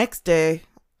then the next day,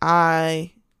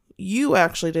 you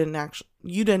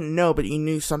didn't know, but you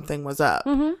knew something was up.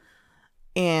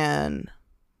 And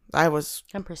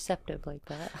I'm perceptive like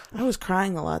that. I was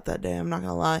crying a lot that day. I'm not going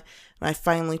to lie. And I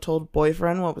finally told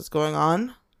boyfriend what was going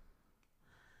on.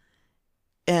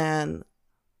 And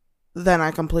then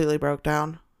I completely broke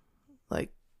down.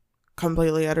 Like,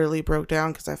 completely, utterly broke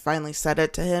down because I finally said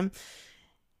it to him.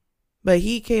 But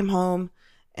he came home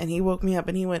and he woke me up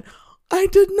and he went, I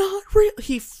did not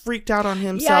he freaked out on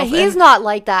himself. Yeah, he's not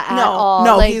like that at all.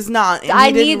 No, like, he's not. And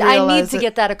I need to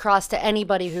get that across to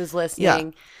anybody who's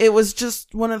listening. Yeah, it was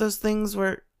just one of those things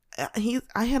where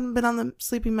I hadn't been on the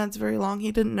sleeping meds very long.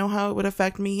 He didn't know how it would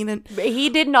affect me. He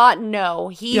did not know.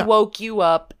 He woke you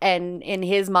up and in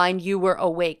his mind you were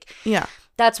awake. Yeah.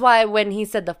 That's why when he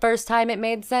said the first time it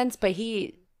made sense, but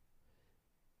he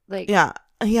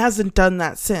hasn't done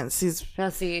that since. Now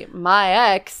see, my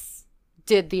ex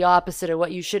did the opposite of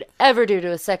what you should ever do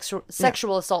to a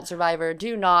sexual assault survivor.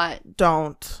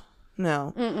 Don't.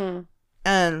 No. Mm-mm.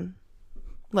 And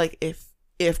like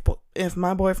if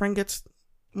my boyfriend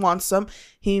wants some,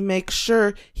 he makes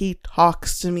sure he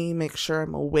talks to me, makes sure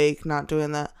I'm awake, not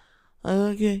doing that.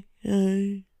 Okay.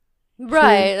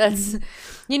 Right. That's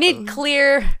you need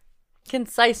clear,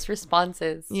 concise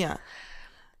responses. Yeah.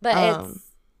 But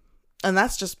and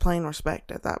that's just plain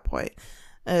respect at that point.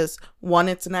 Is one,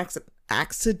 it's an accident.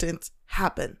 Accidents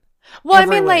happen. Well,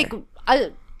 everywhere. I mean,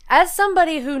 like, as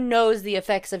somebody who knows the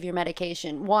effects of your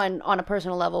medication, one, on a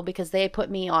personal level, because they put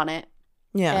me on it.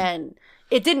 Yeah. And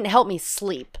it didn't help me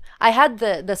sleep. I had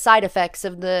the side effects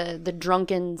of the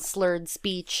drunken, slurred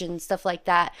speech and stuff like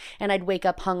that. And I'd wake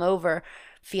up hungover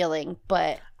feeling,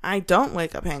 but... I don't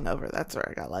wake up hangover. That's where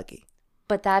I got lucky.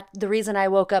 But the reason I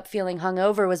woke up feeling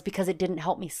hungover was because it didn't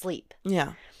help me sleep.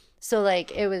 Yeah. So,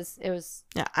 like, it was...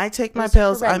 Yeah, I take my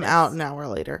pills. Horrendous. I'm out an hour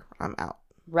later. I'm out.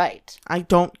 Right. I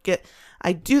do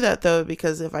that, though,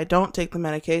 because if I don't take the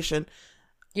medication...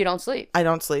 You don't sleep. I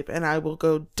don't sleep, and I will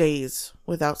go days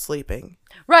without sleeping.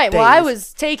 Right. Days. Well, I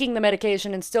was taking the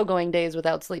medication and still going days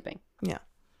without sleeping. Yeah.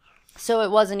 So it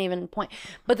wasn't even a point.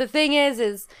 But the thing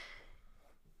is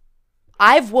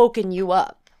I've woken you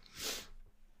up.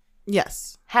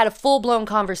 Yes. Had a full-blown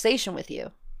conversation with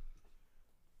you.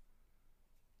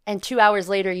 And 2 hours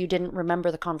later, you didn't remember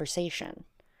the conversation.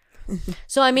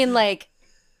 So, I mean, like...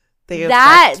 They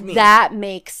affect me. That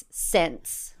makes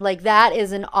sense. Like, that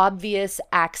is an obvious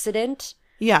accident.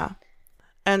 Yeah.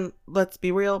 And let's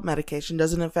be real, medication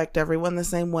doesn't affect everyone the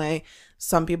same way.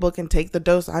 Some people can take the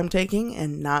dose I'm taking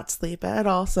and not sleep at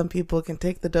all. Some people can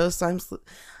take the dose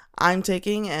I'm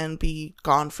taking and be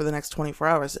gone for the next 24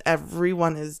 hours.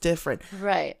 Everyone is different.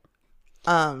 Right.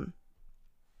 But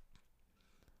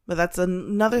that's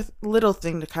another little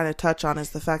thing to kind of touch on,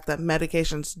 is the fact that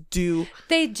medications do.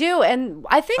 They do. And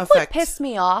I think what pissed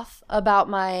me off about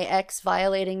my ex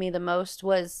violating me the most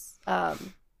was,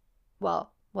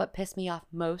 what pissed me off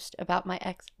most about my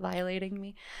ex violating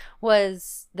me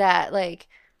was that, like,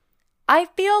 I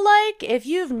feel like if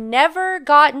you've never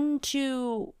gotten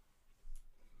to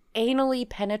anally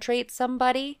penetrate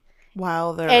somebody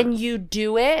while they're, and you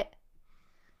do it,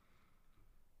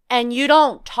 and you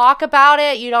don't talk about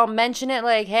it, you don't mention it,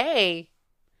 like, hey,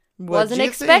 wasn't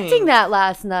expecting that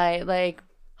last night, like,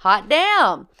 hot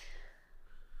damn.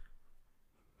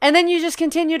 And then you just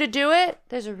continue to do it,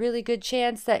 there's a really good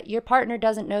chance that your partner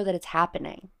doesn't know that it's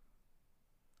happening.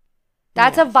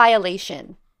 That's a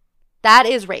violation. That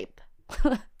is rape.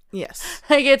 Yes.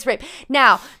 Like, it's rape.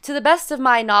 Now, to the best of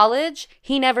my knowledge,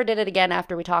 he never did it again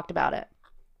after we talked about it.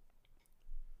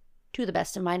 To the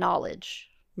best of my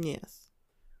knowledge. Yes.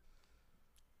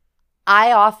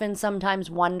 I often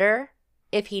sometimes wonder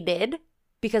if he did,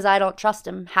 because I don't trust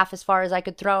him half as far as I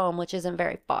could throw him, which isn't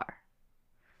very far.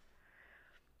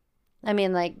 I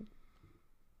mean, like,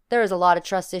 there was a lot of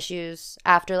trust issues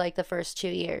after, like, the first 2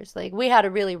 years. Like, we had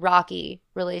a really rocky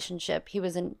relationship. He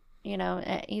was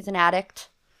he's an addict.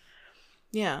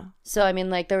 Yeah. So, I mean,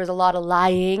 like, there was a lot of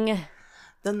lying.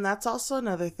 Then that's also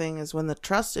another thing, is when the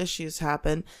trust issues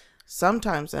happen,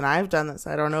 sometimes, and I've done this,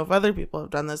 I don't know if other people have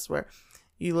done this, where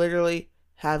you literally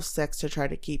have sex to try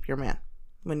to keep your man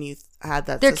when you had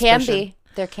that suspicion.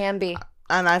 There can be.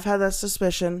 And I've had that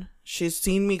suspicion. She's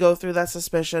seen me go through that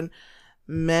suspicion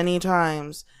many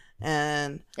times.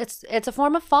 And it's a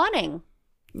form of fawning.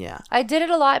 Yeah. I did it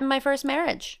a lot in my first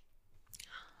marriage.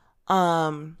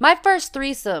 My first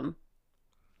threesome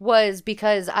was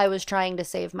because I was trying to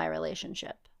save my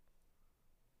relationship.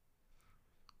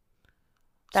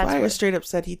 Swire straight up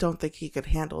said he don't think he could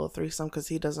handle a threesome because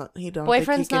he don't think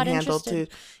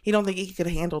he can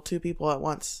handle two people at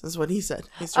once, is what he said.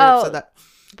 He straight up said that.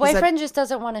 Boyfriend just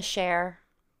doesn't want to share.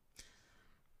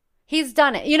 He's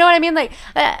done it. You know what I mean? Like,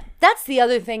 that's the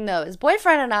other thing, though, is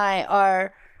boyfriend and I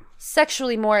are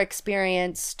sexually more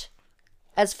experienced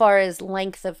as far as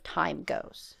length of time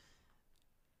goes.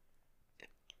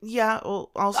 Yeah,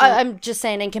 well, also... I'm just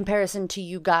saying in comparison to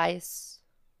you guys.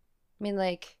 I mean,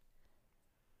 like...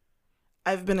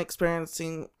 I have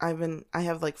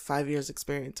like 5 years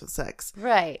experience with sex.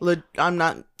 Right. I'm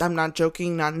not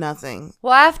joking, not nothing.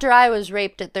 Well, after I was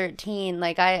raped at 13,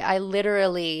 like, I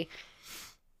literally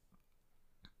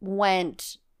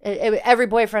went, every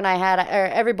boyfriend I had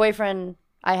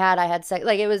sex.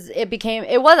 Like, I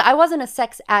wasn't a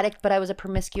sex addict, but I was a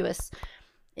promiscuous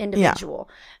individual.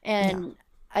 Yeah. And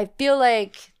I feel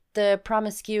like the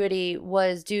promiscuity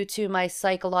was due to my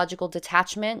psychological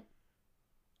detachment.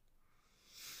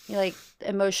 Like,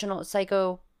 emotional,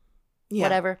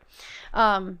 whatever.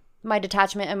 My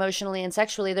detachment emotionally and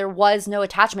sexually, there was no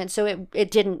attachment, so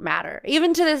it didn't matter.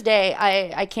 Even to this day,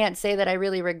 I can't say that I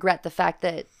really regret the fact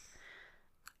that...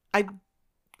 I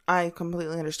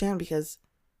completely understand, because,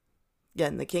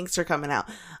 again, the kinks are coming out.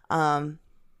 My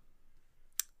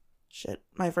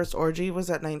first orgy was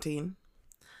at 19.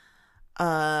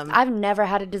 I've never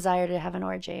had a desire to have an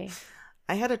orgy.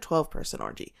 I had a 12-person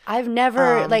orgy. I've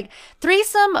never,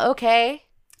 threesome, okay.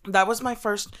 That was my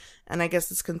first, and I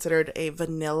guess it's considered a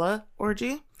vanilla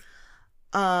orgy.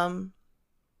 It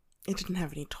didn't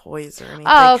have any toys or anything.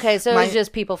 Oh, okay, so it was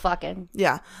just people fucking.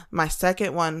 Yeah. My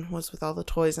second one was with all the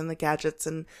toys and the gadgets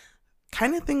and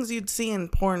kind of things you'd see in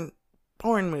porn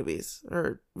movies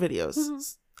or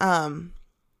videos. Mm-hmm.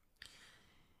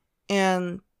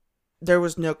 And there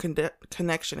was no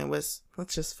connection. It was,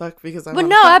 let's just fuck because I want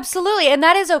to fuck. Absolutely. And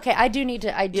that is okay. I do need to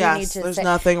there's say.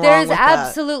 Nothing wrong with There's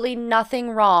absolutely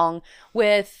nothing wrong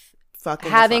with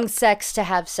having sex to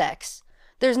have sex.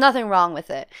 There's nothing wrong with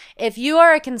it. If you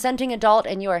are a consenting adult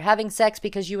and you are having sex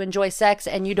because you enjoy sex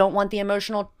and you don't want the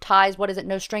emotional ties,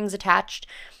 no strings attached,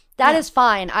 that is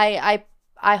fine. I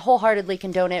wholeheartedly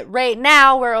condone it. Right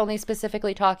now, we're only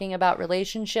specifically talking about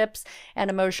relationships and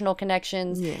emotional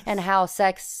connections and how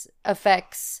sex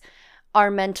affects our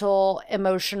mental,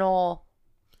 emotional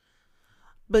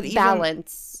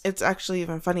balance. It's actually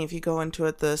even funny if you go into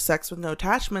it, the sex with no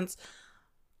attachments,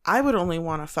 I would only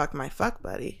want to fuck my fuck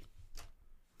buddy.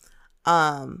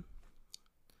 When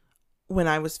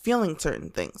I was feeling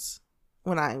certain things.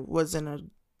 when I was in a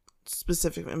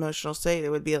specific emotional state, it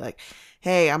would be like,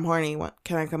 hey, I'm horny. What,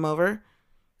 can I come over?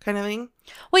 Kind of thing.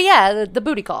 Well, yeah, the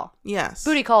booty call. Yes.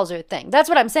 Booty calls are a thing. That's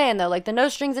what I'm saying, though. Like, the no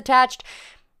strings attached,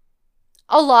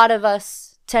 a lot of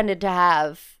us tended to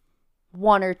have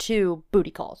 1 or 2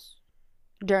 booty calls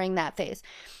during that phase.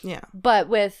 Yeah. But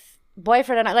with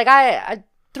boyfriend and I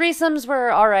threesomes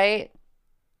were all right.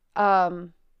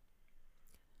 I'm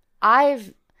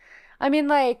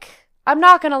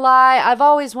not gonna lie, I've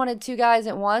always wanted 2 guys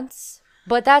at once,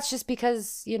 but that's just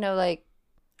because, like,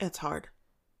 it's hard.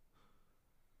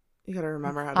 You gotta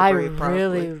remember how to breathe properly. I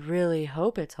really, really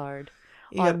hope it's hard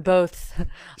on both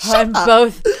of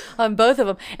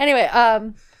them. Anyway,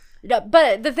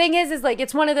 but the thing is like,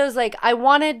 it's one of those, like,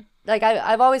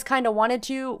 I've always kind of wanted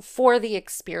to, for the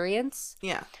experience.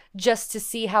 Yeah. Just to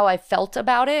see how I felt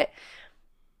about it.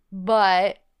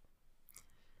 But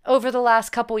over the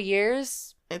last couple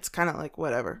years, it's kind of like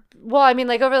whatever. Well, I mean,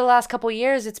 like, over the last couple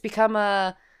years, it's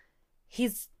become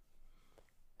he's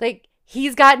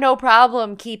got no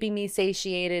problem keeping me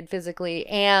satiated physically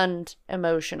and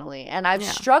emotionally. And I've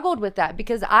struggled with that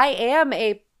because I am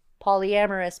a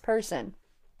polyamorous person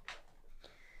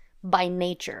by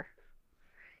nature.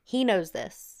 He knows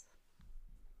this.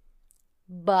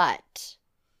 But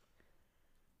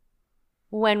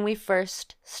when we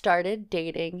first started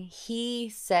dating, he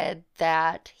said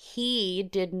that he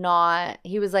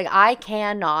was like, I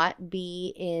cannot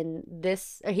be in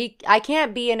this, I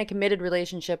can't be in a committed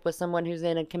relationship with someone who's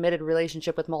in a committed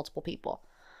relationship with multiple people.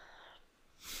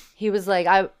 He was like,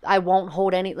 I won't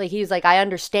hold any, like, he was like, I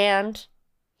understand.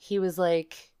 He was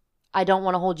like, I don't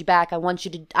want to hold you back. I want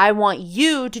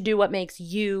you to do what makes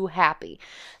you happy.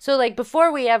 So, like,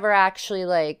 before we ever actually,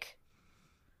 like,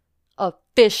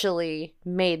 officially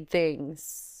made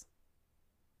things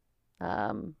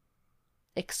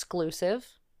exclusive,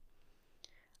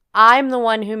 I'm the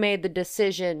one who made the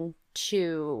decision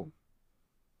to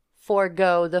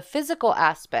forego the physical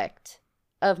aspect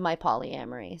of my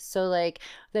polyamory. So, like,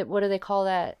 what do they call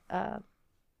that?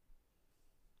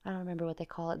 I don't remember what they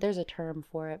call it. There's a term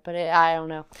for it, but I don't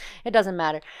know. It doesn't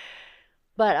matter.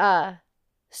 But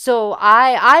so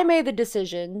I made the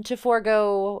decision to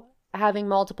forego having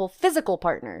multiple physical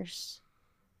partners.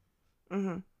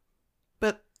 Mm-hmm.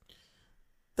 But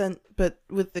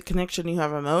with the connection you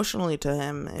have emotionally to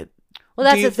him,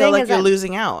 that's do you the feel thing, like is you're that,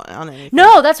 losing out on anything?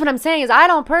 No, that's what I'm saying, is I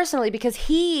don't personally, because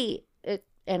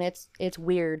it's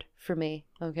weird for me,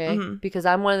 okay? Mm-hmm. Because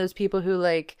I'm one of those people who,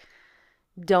 like,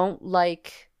 don't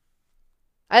like,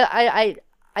 I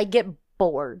get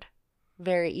bored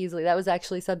very easily. That was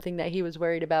actually something that he was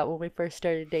worried about when we first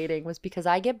started dating, was because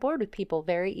I get bored with people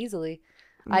very easily.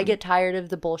 Mm-hmm. I get tired of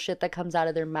the bullshit that comes out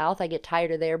of their mouth. I get tired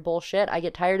of their bullshit. I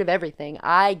get tired of everything.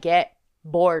 I get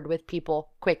bored with people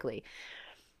quickly.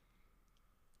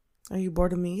 Are you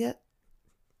bored of me yet?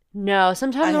 No,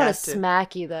 sometimes I want to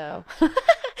smack you, though. I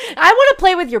want to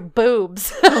play with your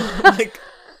boobs. Like,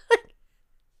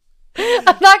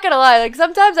 I'm not gonna lie, like,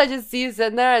 sometimes I just see you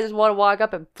sitting there, I just want to walk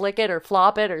up and flick it or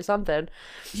flop it or something.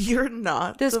 You're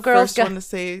not the first one to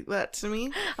say that to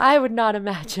me. I would not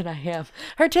imagine I am.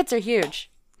 Her tits are huge.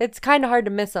 It's kind of hard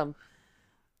to miss them.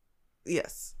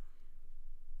 Yes.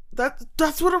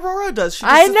 That's what Aurora does.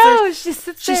 I know. She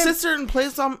sits there and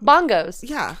plays on bongos.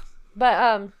 Yeah.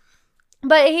 But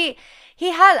he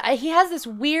has this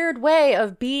weird way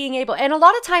of being able, and a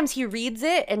lot of times he reads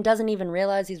it and doesn't even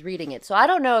realize he's reading it. So I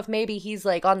don't know if maybe he's,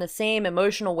 like, on the same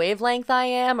emotional wavelength I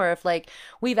am, or if, like,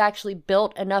 we've actually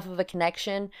built enough of a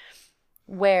connection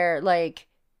where, like,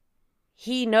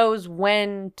 he knows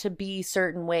when to be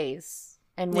certain ways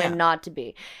and when not to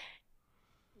be.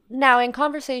 Now, in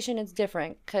conversation, it's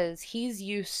different because he's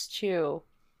used to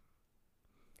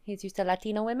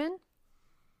Latino women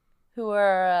who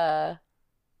are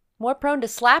more prone to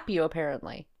slap you,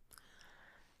 apparently.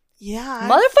 Yeah.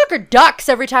 Motherfucker ducks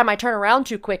every time I turn around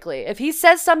too quickly. If he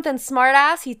says something smart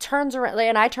ass, he turns around,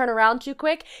 and I turn around too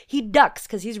quick, he ducks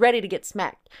because he's ready to get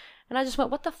smacked. And I just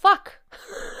went, what the fuck?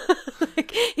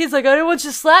 He's like, I didn't want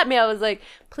you to slap me. I was like,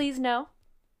 please no.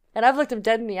 And I've looked him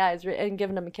dead in the eyes and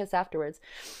given him a kiss afterwards.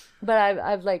 But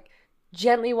I've like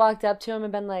gently walked up to him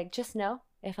and been like, just know,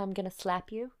 if I'm going to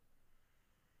slap you,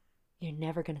 you're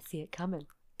never going to see it coming.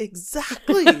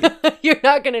 Exactly. You're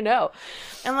not going to know.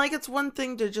 And, like, it's one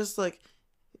thing to just, like,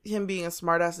 him being a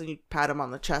smartass and you pat him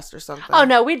on the chest or something. Oh,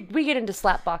 no, we get into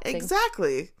slap boxing.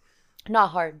 Exactly. Not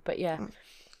hard, but yeah.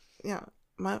 Yeah.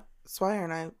 My Swire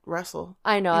and I wrestle.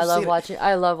 I know. I love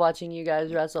watching you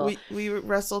guys wrestle. We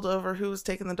wrestled over who was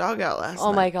taking the dog out last night.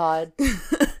 Oh, my God.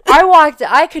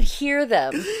 I could hear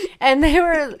them. And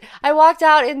I walked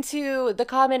out into the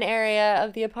common area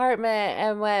of the apartment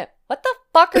and went, what the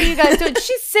fuck are you guys doing?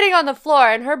 She's sitting on the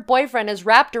floor and her boyfriend is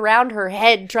wrapped around her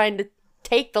head trying to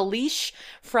take the leash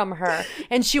from her.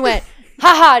 And she went,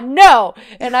 haha, no.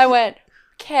 And I went,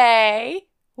 okay,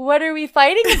 what are we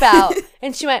fighting about?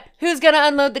 And she went, who's going to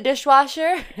unload the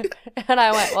dishwasher? And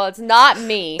I went, well, it's not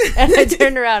me. And I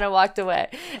turned around and walked away.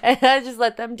 And I just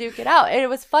let them duke it out. And it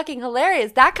was fucking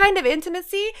hilarious. That kind of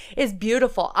intimacy is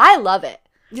beautiful. I love it.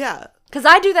 Yeah. Because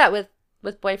I do that with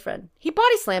boyfriend. He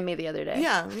body slammed me the other day.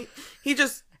 Yeah. He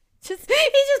just he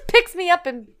just picks me up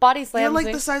and body slams you're like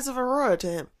me. the size of Aurora to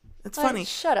him. It's funny.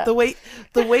 Shut up. The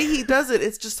way he does it,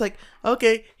 it's just like,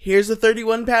 okay, here's a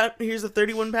 31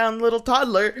 pound little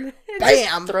toddler.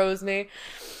 Bam! Throws me.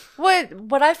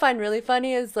 What I find really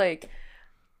funny is like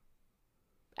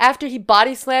after he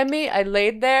body slammed me, I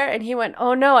laid there and he went,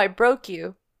 "Oh no, I broke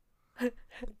you."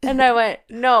 And I went,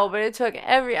 "No, but it took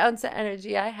every ounce of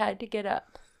energy I had to get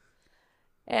up."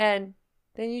 And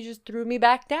then you just threw me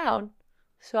back down.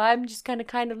 So I'm just going to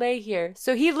kind of lay here.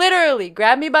 So he literally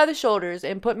grabbed me by the shoulders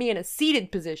and put me in a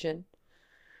seated position.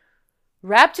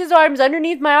 Wrapped his arms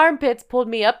underneath my armpits, pulled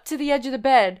me up to the edge of the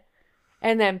bed,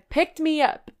 and then picked me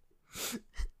up.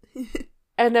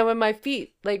 And then when my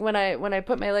feet, like when I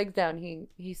put my legs down,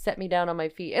 he set me down on my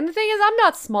feet. And the thing is, I'm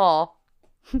not small.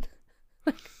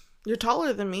 You're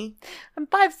taller than me. I'm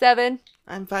 5'7".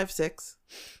 I'm 5'6".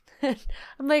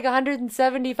 I'm like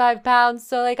 175 pounds,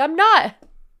 so like I'm not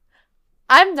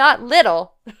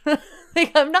little.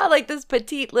 Like I'm not like this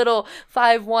petite little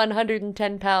 5'1",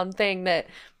 110-pound thing that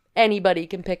anybody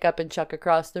can pick up and chuck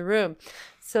across the room.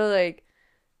 So like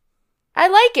I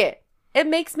like it. It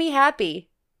makes me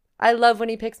happy. I love when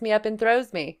he picks me up and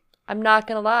throws me. I'm not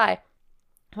gonna lie.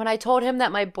 When I told him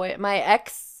that my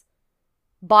ex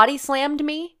body slammed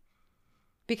me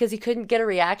because he couldn't get a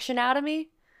reaction out of me,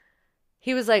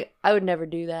 he was like, I would never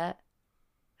do that.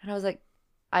 And I was like,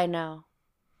 I know.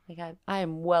 Like, I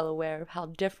am well aware of how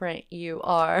different you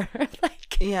are.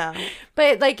 Like, yeah.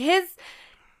 But, like,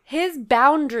 his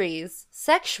boundaries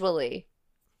sexually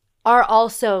are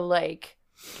also, like,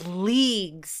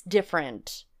 leagues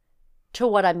different to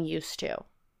what I'm used to.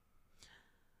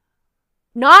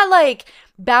 Not, like,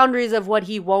 boundaries of what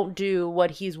he won't do,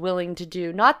 what he's willing to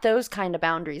do. Not those kind of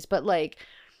boundaries, but, like,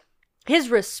 his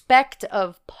respect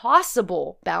of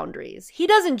possible boundaries. He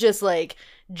doesn't just like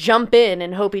jump in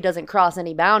and hope he doesn't cross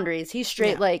any boundaries. He's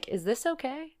straight like, is this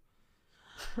okay?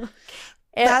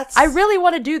 And I really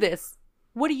want to do this.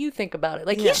 What do you think about it?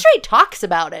 Like he straight talks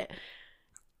about it.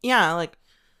 Yeah, like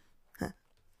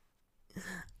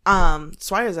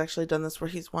Swire's actually done this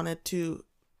where he's wanted to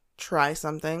try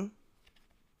something.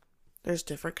 There's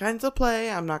different kinds of play.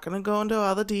 I'm not going to go into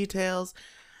all the details.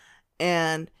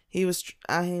 And he was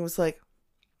like,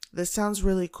 this sounds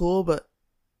really cool, but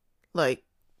like,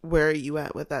 where are you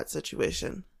at with that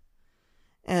situation?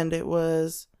 And it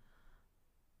was,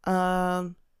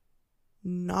 not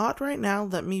right now.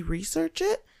 Let me research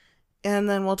it and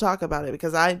then we'll talk about it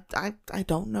because I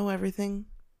don't know everything.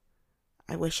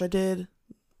 I wish I did.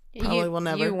 Probably will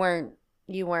never.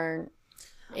 You weren't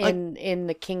in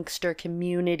the Kinkster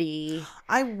community.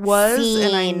 I was,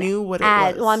 and I knew what it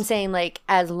was. Well, I'm saying like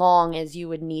as long as you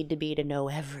would need to be to know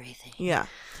everything. Yeah,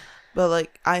 but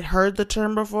like I'd heard the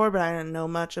term before, but I didn't know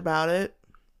much about it.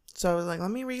 So I was like, let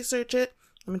me research it.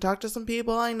 Let me talk to some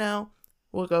people I know.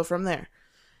 We'll go from there.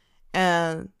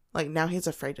 And like now he's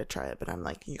afraid to try it, but I'm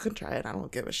like, you can try it. I don't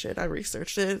give a shit. I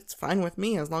researched it. It's fine with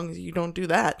me as long as you don't do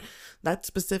that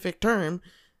specific term.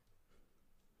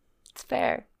 It's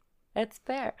fair. It's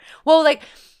fair. Well, like,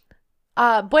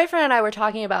 boyfriend and I were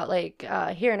talking about, like,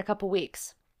 here in a couple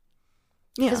weeks.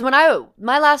 Yeah. Because when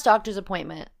my last doctor's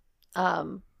appointment,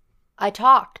 I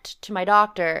talked to my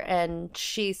doctor and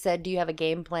she said, do you have a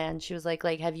game plan? She was like,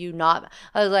 have you not?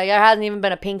 I was like, there hasn't even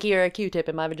been a pinky or a Q-tip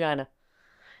in my vagina.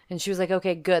 And she was like,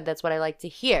 okay, good. That's what I like to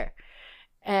hear.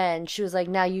 And she was like,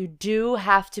 now you do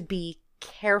have to be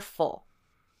careful.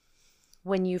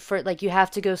 When you first, like, you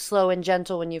have to go slow and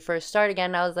gentle when you first start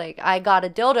again. And I was like, I got a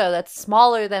dildo that's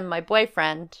smaller than my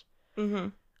boyfriend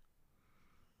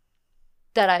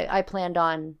that I planned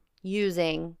on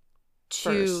using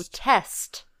to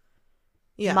test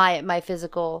my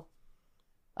physical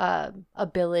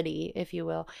ability, if you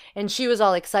will. And she was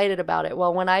all excited about it.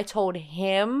 Well, when I told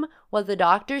him what the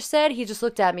doctor said, he just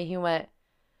looked at me. He went,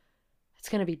 it's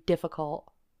going to be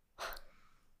difficult.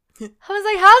 I was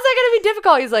like, how's that going to be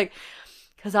difficult? He's like,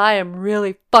 because I am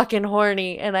really fucking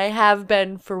horny and I have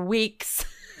been for weeks.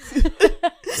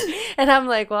 And I'm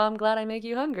like, well, I'm glad I make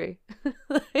you hungry.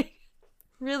 Like,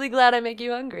 really glad I make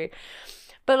you hungry.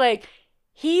 But like,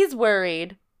 he's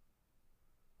worried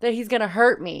that he's gonna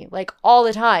hurt me, like, all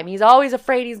the time. He's always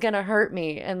afraid he's gonna hurt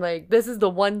me. And, like, this is the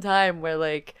one time where,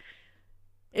 like,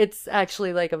 it's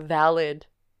actually, like, a valid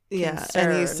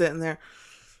concern. And he's sitting there.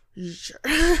 Sure.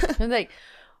 And, like,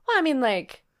 well, I mean,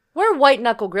 like, we're white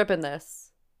knuckle gripping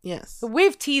this. Yes.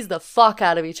 We've teased the fuck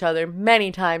out of each other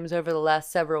many times over the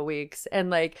last several weeks. And,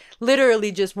 like,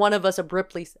 literally just one of us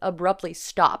abruptly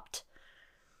stopped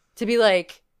to be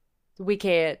like, we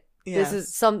can't. Yes.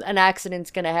 This is an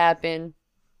accident's gonna happen.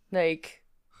 Like,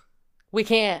 we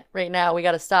can't right now. We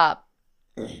gotta stop.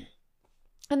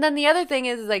 And then the other thing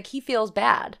is like, he feels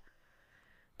bad.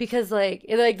 Because, like,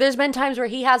 there's been times where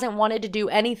he hasn't wanted to do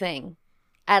anything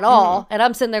at all. And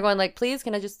I'm sitting there going, like, please,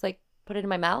 can I just, like, put it in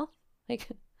my mouth? Like,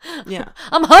 yeah.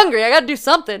 I'm hungry. I gotta do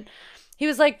something. He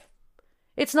was like,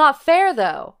 it's not fair,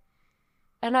 though.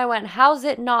 And I went, how's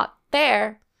it not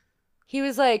fair? He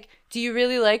was like, do you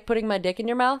really like putting my dick in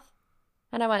your mouth?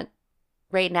 And I went,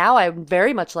 right now, I would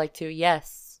very much like to,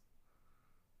 yes.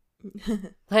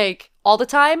 Like, all the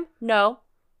time? No.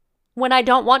 When I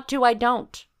don't want to, I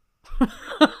don't.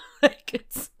 Like,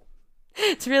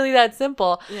 it's really that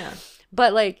simple. Yeah.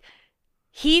 But, like,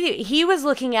 he was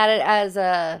looking at it as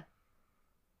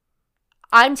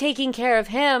I'm taking care of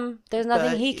him. There's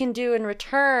nothing he can do in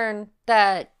return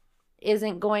that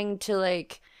isn't going to,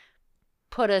 like,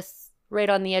 put us right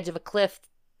on the edge of a cliff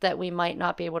that we might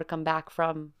not be able to come back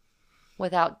from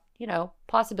without,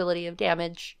 possibility of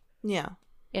damage. Yeah.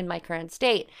 In my current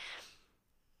state.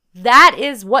 That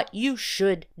is what you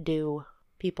should do,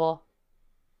 people.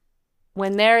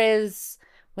 When there is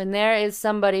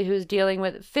somebody who's dealing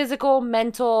with physical,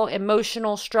 mental,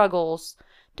 emotional struggles,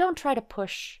 don't try to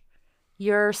push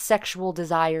your sexual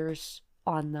desires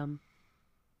on them.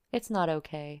 It's not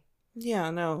okay. Yeah,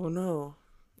 no.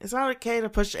 It's not okay to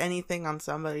push anything on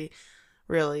somebody,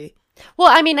 really. Well,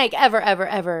 I mean, like, ever.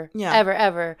 Yeah.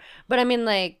 Ever. But I mean,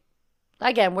 like,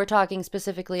 again, we're talking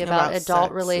specifically about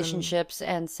adult relationships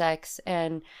and sex.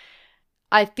 And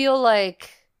I feel like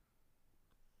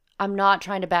I'm not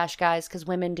trying to bash guys because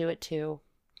women do it too.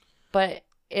 But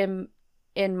in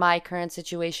my current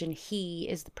situation, he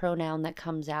is the pronoun that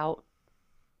comes out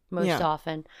most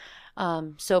often.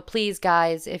 So please,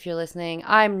 guys, if you're listening,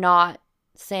 I'm not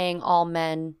saying all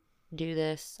men do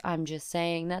this. I'm just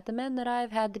saying that the men that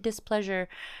I've had the displeasure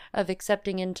of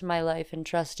accepting into my life and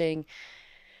trusting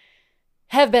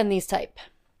have been these type.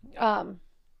 Don't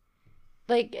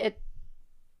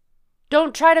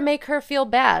try to make her feel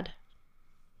bad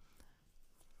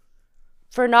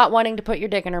for not wanting to put your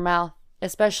dick in her mouth,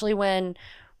 especially when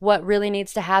what really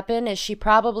needs to happen is she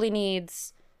probably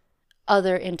needs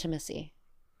other intimacy.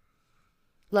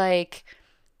 Like,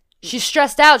 she's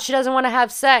stressed out. She doesn't want to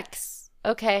have sex.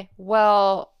 Okay,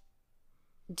 well,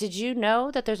 did you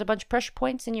know that there's a bunch of pressure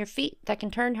points in your feet that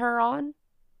can turn her on?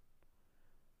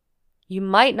 You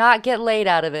might not get laid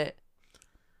out of it,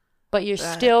 but you're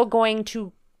still going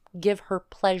to give her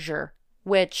pleasure,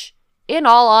 which, in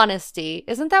all honesty,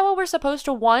 isn't that what we're supposed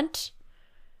to want?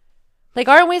 Like,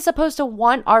 aren't we supposed to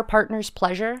want our partner's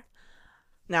pleasure?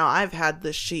 Now, I've had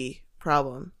the she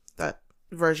problem, that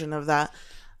version of that.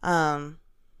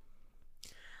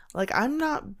 Like, I'm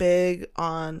not big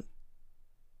on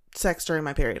sex during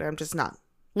my period. I'm just not.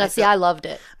 No, I loved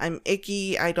it. I'm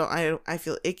icky. I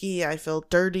feel icky. I feel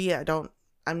dirty.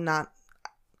 I'm not.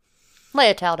 Lay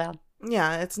a towel down.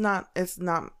 Yeah, it's not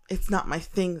my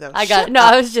thing though.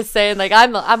 I was just saying, like,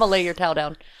 I'm a lay your towel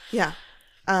down. Yeah.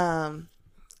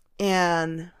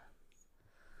 And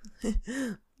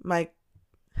my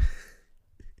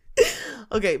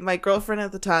girlfriend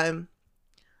at the time,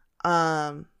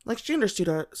 like, she understood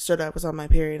I was on my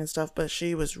period and stuff, but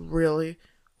she was really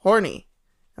horny.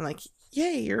 And like,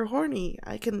 yay, you're horny.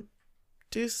 I can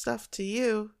do stuff to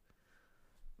you,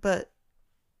 but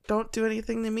don't do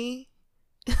anything to me.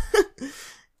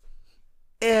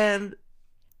 And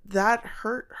that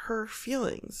hurt her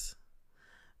feelings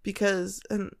because,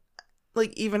 and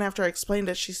like, even after I explained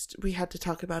it, we had to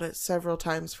talk about it several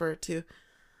times for it to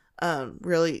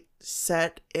really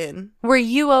set in. Were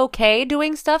you okay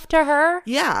doing stuff to her?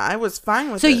 Yeah, I was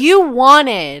fine with it. So you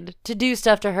wanted to do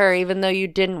stuff to her even though you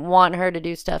didn't want her to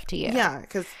do stuff to you. Yeah,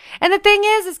 because... And the thing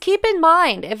is keep in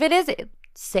mind, if it is,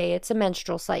 say it's a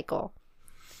menstrual cycle,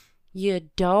 you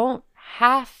don't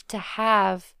have to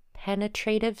have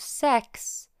penetrative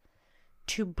sex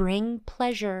to bring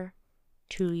pleasure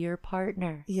to your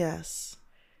partner. Yes.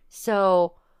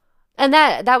 So, and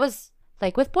that was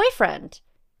like with boyfriend.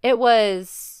 It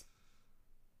was,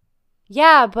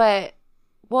 yeah, but,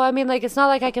 well, I mean, like, it's not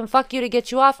like I can fuck you to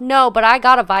get you off. No, but I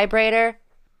got a vibrator.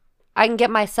 I can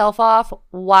get myself off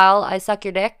while I suck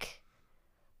your dick.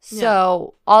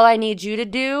 So all I need you to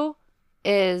do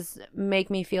is make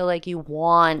me feel like you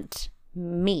want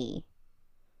me.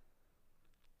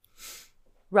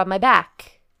 Rub my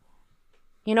back.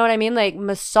 You know what I mean? Like,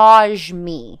 massage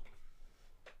me.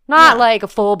 Not like a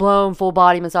full-blown,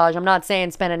 full-body massage. I'm not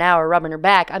saying spend an hour rubbing her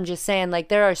back. I'm just saying, like,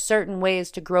 there are certain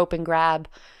ways to grope and grab.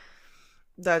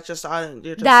 That just,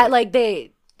 you're just that, like,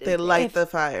 they light the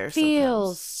fire.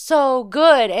 Feels so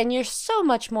good. And you're so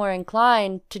much more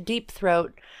inclined to deep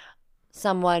throat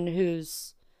someone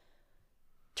who's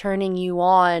turning you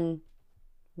on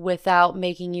without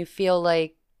making you feel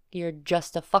like you're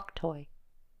just a fuck toy.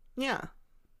 Yeah.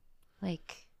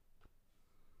 Like,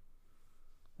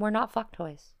 we're not fuck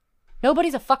toys.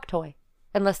 Nobody's a fuck toy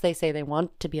unless they say they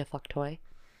want to be a fuck toy.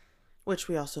 Which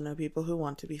we also know people who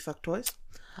want to be fuck toys.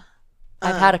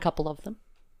 I've had a couple of them.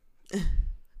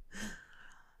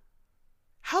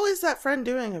 How is that friend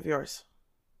doing of yours?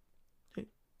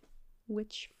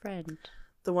 Which friend?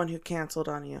 The one who canceled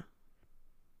on you.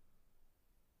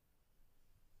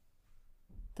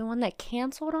 The one that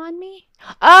canceled on me?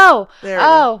 Oh!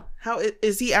 How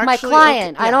is he actually my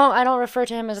client? Okay? Yeah. I don't refer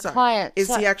to him as a client.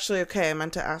 Is he actually okay? I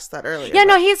meant to ask that earlier. Yeah,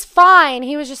 no, he's fine.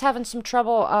 He was just having some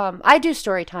trouble. I do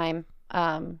story time,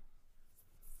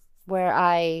 where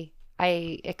I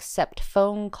accept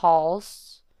phone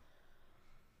calls.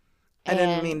 I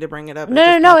didn't mean to bring it up.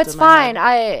 No, it's fine.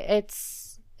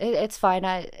 It's fine.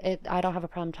 I don't have a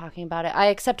problem talking about it. I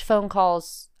accept phone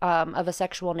calls of a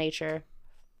sexual nature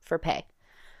for pay.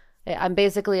 I'm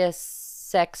basically a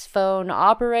sex phone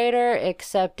operator,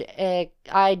 except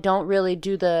I don't really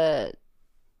do the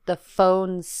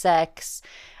phone sex.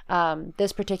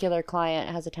 This particular client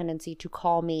has a tendency to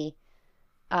call me.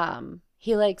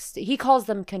 He calls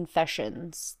them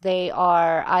confessions. They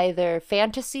are either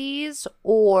fantasies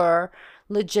or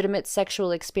legitimate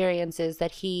sexual experiences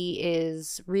that he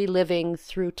is reliving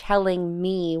through telling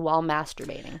me while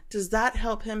masturbating. Does that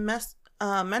help him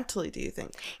mentally, do you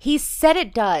think? He said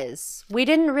it does. We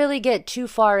didn't really get too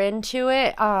far into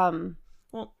it.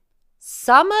 Well,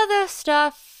 some of the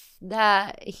stuff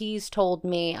that he's told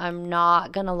me, I'm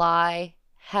not gonna lie,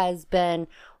 has been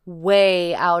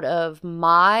way out of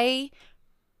my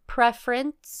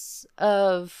preference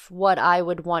of what I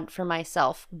would want for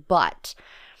myself. But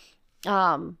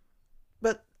I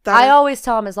always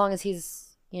tell him as long as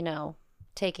he's,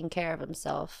 taking care of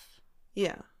himself.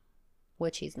 Yeah.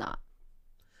 Which he's not.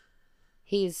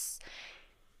 He's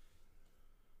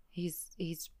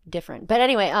different. But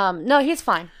anyway, no, he's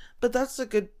fine. But that's a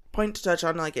good point to touch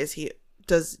on. Like,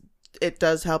 does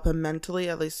it help him mentally,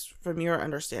 at least from your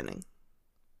understanding?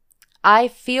 I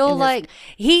feel like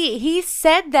he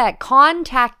said that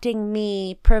contacting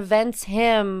me prevents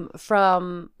him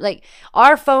from, like,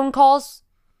 our phone calls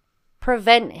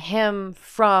prevent him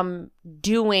from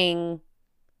doing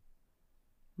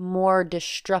more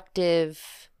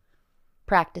destructive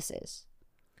practices.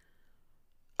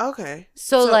 Okay.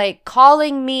 So like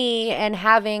calling me and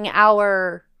having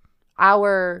our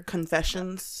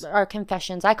confessions. Our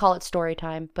confessions. I call it story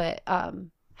time, but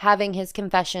having his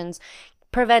confessions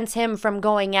prevents him from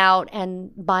going out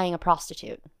and buying a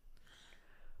prostitute.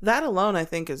 That alone, I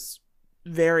think, is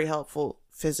very helpful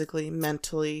physically,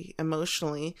 mentally,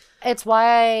 emotionally. It's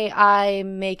why I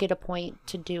make it a point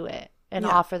to do it and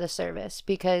offer the service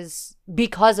because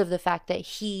of the fact that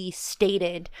he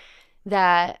stated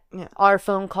that our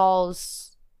phone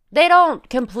calls, they don't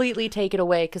completely take it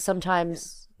away because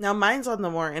sometimes... Now, mine's on the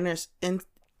more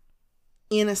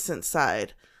innocent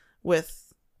side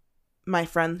with my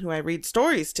friend who I read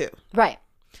stories to. Right.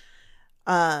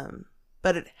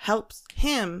 But it helps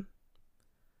him...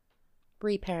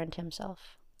 reparent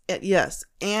himself. Yes.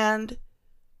 And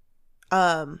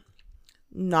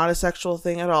not a sexual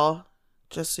thing at all.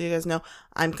 Just so you guys know,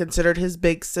 I'm considered his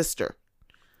big sister.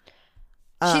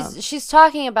 She's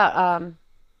talking about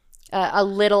a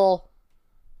little.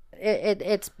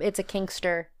 It's a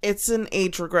kinkster. It's an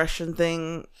age regression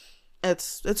thing.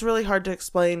 It's really hard to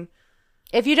explain.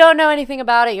 If you don't know anything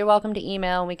about it, you're welcome to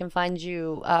email, and we can find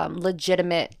you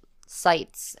legitimate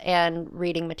sites and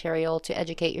reading material to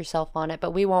educate yourself on it.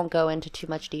 But we won't go into too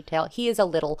much detail. He is a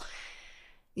little.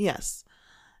 Yes,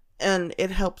 and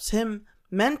it helps him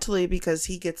mentally because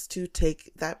he gets to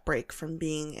take that break from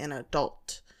being an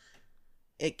adult.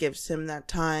 It gives him that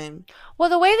time. Well,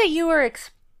 the way that you were,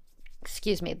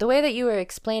 the way that you were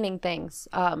explaining things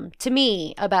to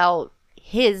me about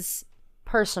his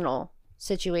personal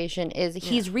situation is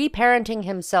he's reparenting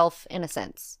himself in a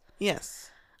sense.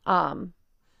 Yes.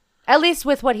 At least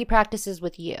with what he practices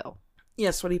with you.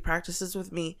 Yes, what he practices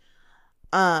with me.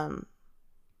 Yeah,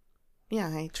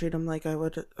 I treat him like I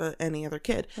would any other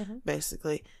kid,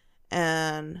 basically.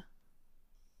 And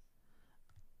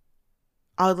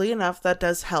oddly enough, that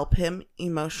does help him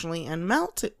emotionally and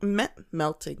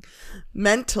melting.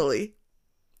 Mentally.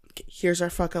 Here's our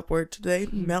fuck up word today.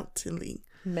 Mentally.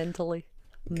 Mentally.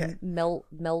 Okay.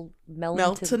 Meltony.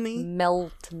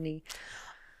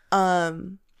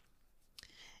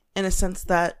 In a sense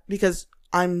that, because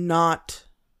I'm not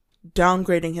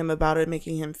downgrading him about it,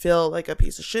 making him feel like a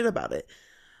piece of shit about it.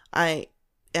 I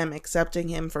am accepting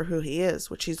him for who he is,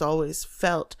 which he's always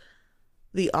felt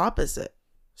the opposite.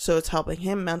 So it's helping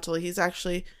him mentally. He's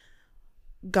actually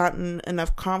gotten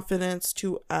enough confidence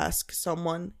to ask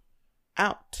someone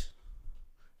out.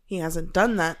 He hasn't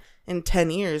done that in 10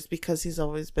 years because he's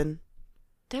always been...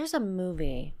 There's a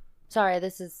movie. Sorry,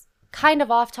 this is kind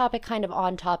of off topic, kind of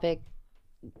on topic.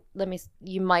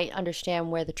 You might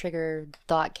understand where the trigger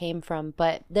thought came from,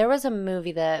 but there was a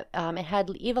movie that it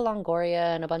had Eva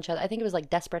Longoria and a bunch of, I think it was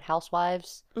like Desperate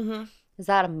Housewives. Mm-hmm. Is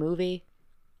that a movie?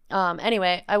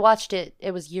 Anyway, I watched it.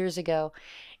 It was years ago,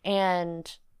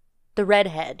 and the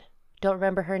redhead, don't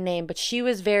remember her name, but she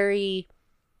was very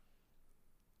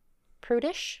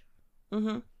prudish.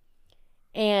 Mm-hmm.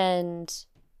 And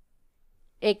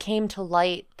it came to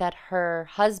light that her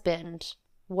husband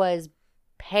was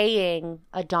paying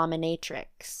a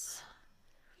dominatrix.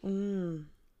 Mm.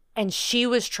 And she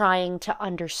was trying to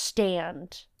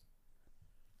understand,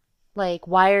 like,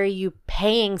 why are you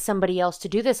paying somebody else to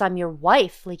do this? I'm your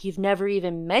wife. Like, you've never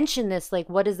even mentioned this. Like,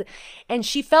 what is it? And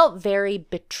she felt very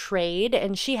betrayed,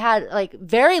 and she had, like,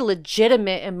 very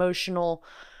legitimate emotional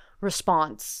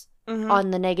response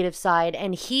on the negative side.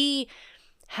 And he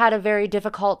had a very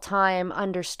difficult time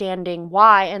understanding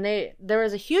why, and there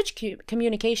was a huge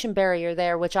communication barrier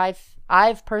there, which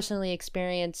I've personally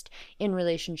experienced in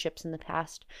relationships in the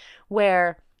past,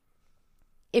 where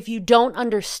if you don't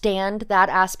understand that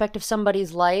aspect of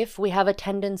somebody's life, we have a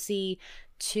tendency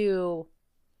to,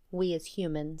 we as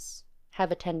humans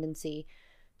have a tendency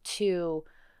to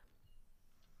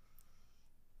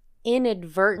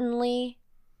inadvertently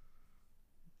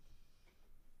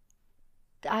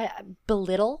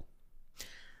belittle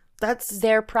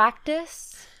their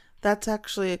practice. That's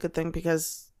actually a good thing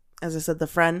because, as I said, the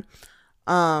friend,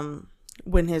 when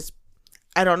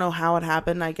I don't know how it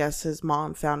happened. I guess his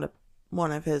mom found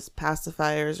one of his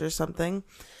pacifiers or something,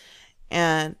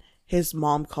 and his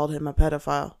mom called him a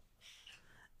pedophile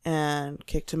and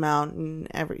kicked him out and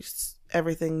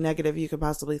everything negative you could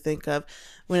possibly think of,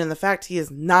 when in the fact he is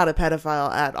not a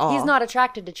pedophile at all. He's not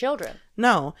attracted to children.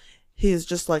 No. He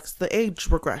just likes the age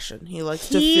regression. He likes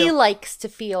to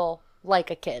feel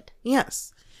like a kid.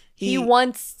 Yes. He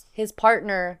wants his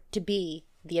partner to be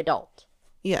the adult.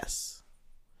 Yes.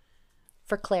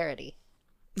 For clarity.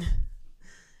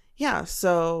 Yeah,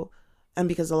 so, and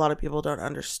because a lot of people don't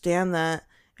understand that,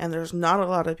 and there's not a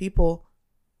lot of people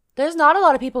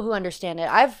who understand it.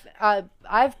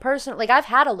 I've personally, like, I've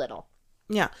had a little.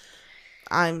 Yeah.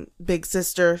 I'm big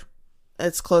sister.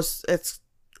 It's close.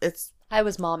 I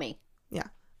was mommy. Yeah.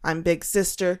 I'm big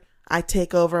sister. I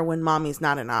take over when mommy's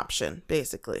not an option,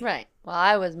 basically. Right. Well,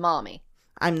 I was mommy.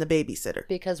 I'm the babysitter.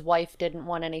 Because wife didn't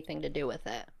want anything to do with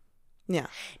it. Yeah.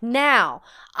 Now,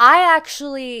 I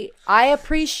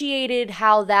appreciated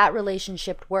how that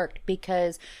relationship worked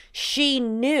because she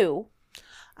knew.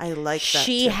 I like that.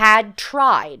 She had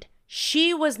tried.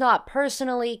 She was not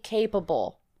personally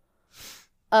capable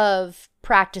of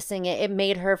practicing it. It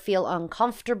made her feel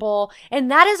uncomfortable, and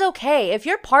that is okay. If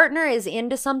your partner is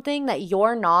into something that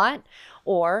you're not,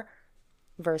 or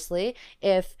conversely,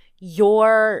 if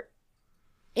you're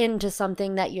into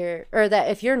something that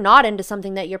if you're not into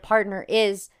something that your partner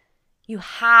is, you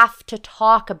have to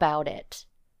talk about it.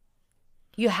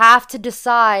 You have to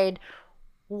decide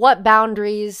what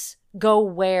boundaries go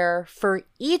where for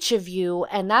each of you,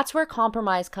 and that's where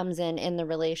compromise comes in the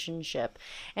relationship.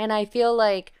 And I feel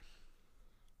like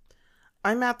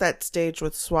I'm at that stage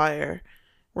with Swire.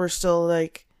 We're still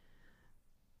like,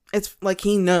 it's like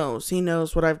he knows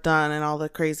what I've done and all the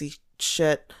crazy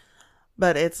shit,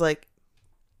 but it's like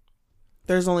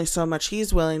there's only so much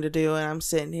he's willing to do, and I'm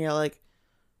sitting here like,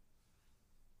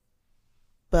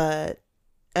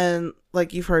 and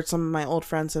like you've heard some of my old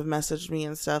friends have messaged me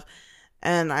and stuff,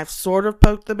 and I've sort of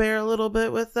poked the bear a little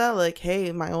bit with that, like,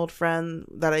 hey, my old friend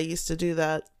that I used to do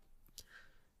that,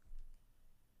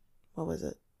 what was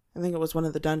it? I think it was one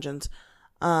of the dungeons,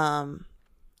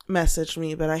 messaged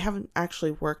me, but I haven't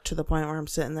actually worked to the point where I'm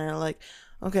sitting there like,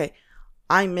 okay,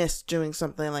 I miss doing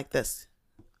something like this.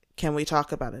 Can we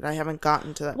talk about it? I haven't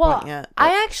gotten to that point yet. But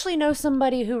I actually know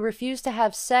somebody who refused to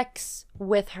have sex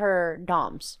with her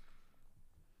doms.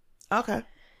 Okay.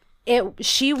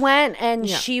 She went and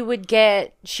Yeah. she would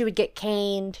get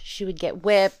caned, she would get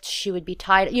whipped, she would be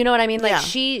tied. You know what I mean? Like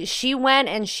Yeah. she went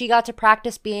and she got to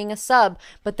practice being a sub,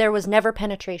 but there was never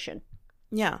penetration.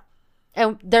 Yeah.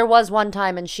 And there was one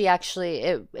time, and she actually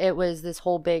it was this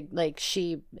whole big like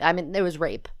it was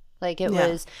rape. Like it Yeah.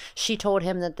 was, she told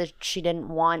him that she didn't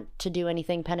want to do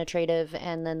anything penetrative,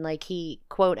 and then like he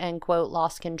quote unquote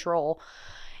lost control,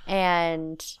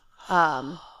 and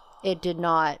it did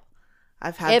not.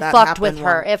 I've had It that fucked happen with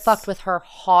her. once. It fucked with her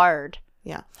hard.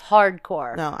 Yeah.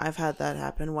 Hardcore. No, I've had that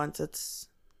happen once.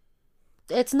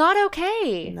 It's not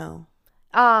okay. No.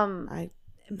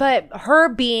 But her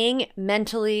being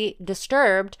mentally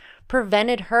disturbed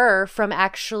prevented her from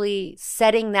actually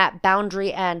setting that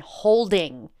boundary and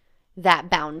holding that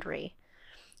boundary.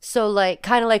 So like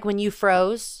kind of like when you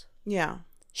froze, Yeah.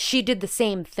 she did the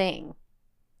same thing.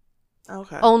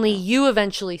 Okay. Only you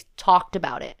eventually talked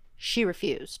about it. She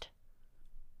refused.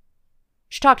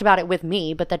 She talked about it with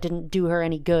me, but that didn't do her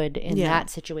any good in that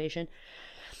situation.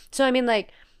 So I mean, like,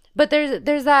 but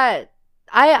there's that.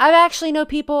 I've actually know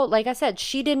people, like I said,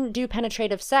 she didn't do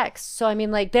penetrative sex. So I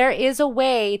mean, like, there is a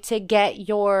way to get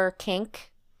your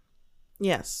kink.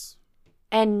 Yes.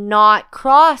 And not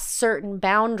cross certain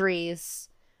boundaries.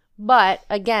 But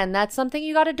again, that's something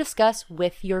you got to discuss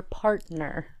with your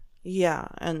partner. Yeah,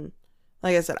 and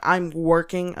like I said, I'm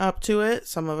working up to it.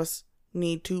 Some of us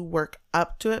need to work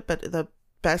up to it, but the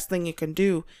best thing you can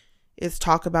do is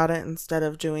talk about it instead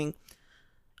of doing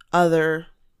other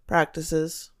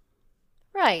practices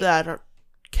Right. that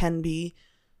can be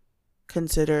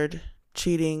considered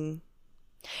cheating.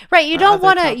 Right, you don't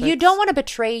want to topics.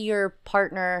 betray your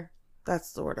partner.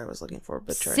 That's the word I was looking for,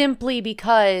 betray. Simply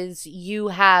because you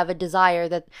have a desire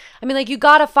that, I mean, like, you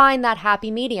got to find that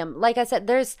happy medium. Like I said,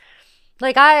 there's,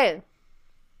 like,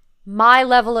 my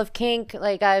level of kink,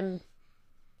 like, I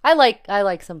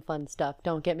like some fun stuff,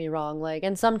 don't get me wrong. Like,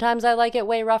 and sometimes I like it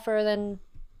way rougher than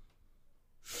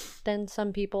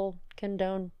some people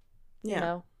condone, you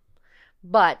know.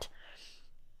 But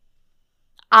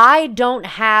I don't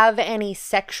have any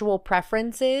sexual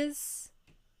preferences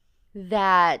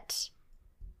that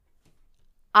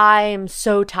I'm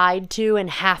so tied to and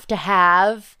have to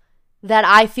have that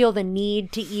I feel the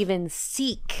need to even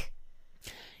seek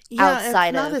outside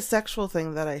it's not of. a sexual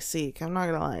thing that I seek. I'm not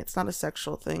gonna lie. It's not a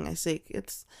sexual thing I seek.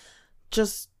 It's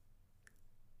just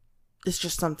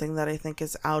something that I think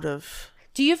is out of.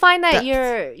 Do you find that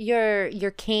depth.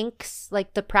 your kinks,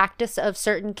 like the practice of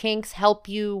certain kinks, help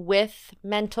you with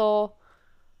mental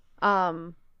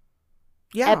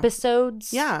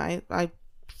episodes? Yeah, I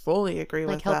fully agree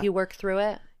with like that. help you work through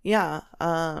it? Yeah.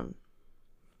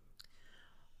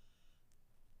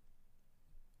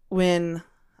 When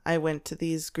I went to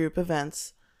these group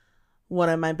events, one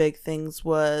of my big things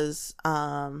was,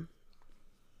 of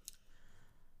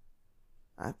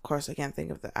course, I can't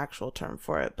think of the actual term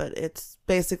for it, but it's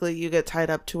basically you get tied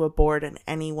up to a board and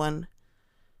anyone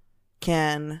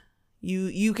can,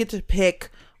 you get to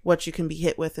pick what you can be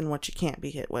hit with and what you can't be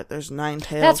hit with. There's 9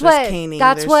 tails, there's caning.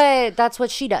 That's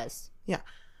what she does. Yeah.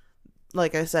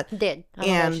 Like I said. Did. I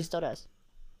don't know if she still does.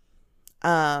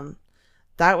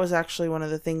 That was actually one of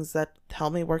the things that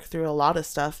helped me work through a lot of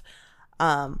stuff.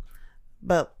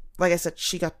 But like I said,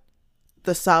 she got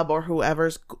the sub or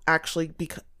whoever's actually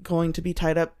going to be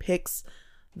tied up picks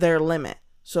their limit.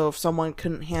 So if someone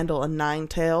couldn't handle a 9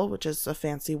 tail, which is a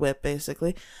fancy whip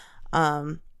basically,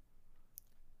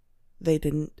 they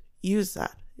didn't use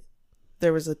that.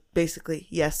 There was a basically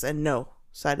yes and no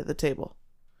side of the table.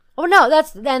 Oh no,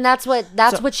 that's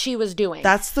what she was doing.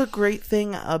 That's the great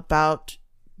thing about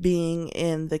being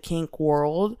in the kink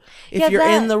world. If you're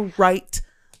in the right,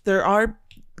 there's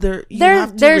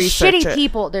shitty it.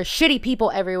 people. There's shitty people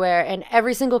everywhere, and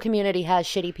every single community has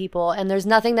shitty people, and there's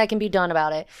nothing that can be done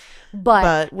about it.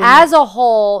 But as a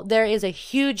whole, there is a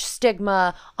huge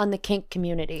stigma on the kink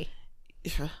community.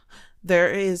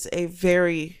 There is a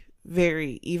very,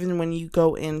 very, even when you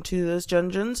go into those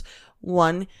dungeons,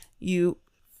 one, you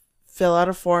fill out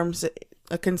a form,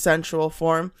 a consensual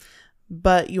form,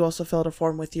 but you also fill out a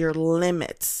form with your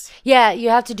limits. Yeah, you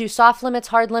have to do soft limits,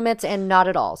 hard limits, and not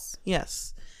at alls.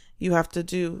 Yes. You have to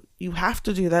do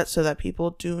that so that people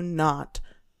do not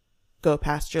go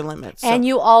past your limits. And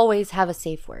you always have a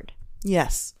safe word.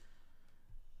 Yes.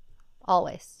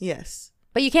 Always. Yes.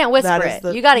 But you can't whisper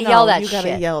it. You got to yell that shit. You got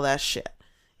to yell that shit.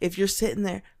 If you're sitting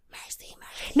there, mercy.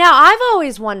 Now, I've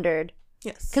always wondered.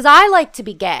 Yes. Because I like to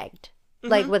be gagged.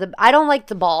 Like I don't like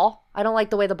the ball. I don't like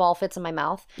the way the ball fits in my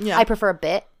mouth. Yeah. I prefer a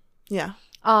bit. Yeah.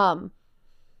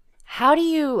 How do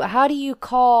you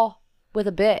call with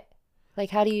a bit? Like,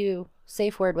 how do you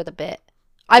safe word with a bit?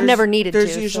 I've never needed there's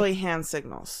to. There's usually hand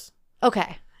signals.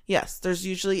 Okay. Yes, there's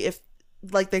usually, if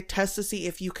like they test to see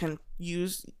if you can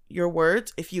use your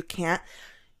words. If you can't,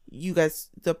 you guys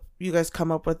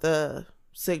come up with a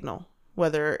signal.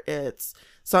 Whether it's,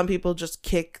 some people just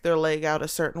kick their leg out a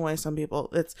certain way. Some people,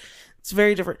 it's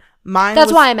very different.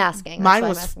 That's why I'm asking.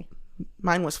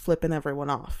 Mine was flipping everyone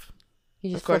off.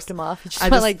 You just flipped them off. You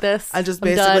just went like this. I just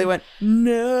basically went,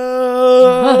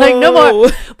 no. Like, no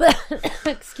more. But,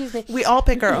 excuse me. We all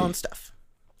pick our own stuff.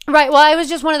 Right. Well, I was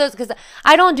just one of those, because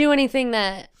I don't do anything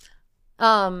that,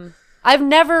 I've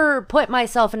never put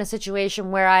myself in a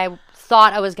situation where I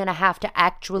thought I was going to have to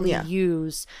actually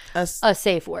use a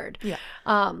safe word. Yeah.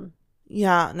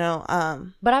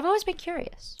 But I've always been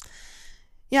curious.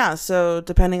 Yeah, so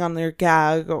depending on their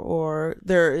gag, or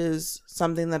there is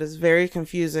something that is very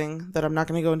confusing that I'm not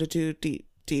going to go into too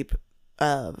deep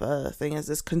of a thing, is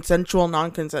this consensual,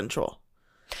 non-consensual.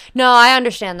 No, I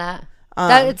understand that.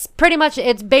 That it's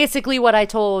basically what I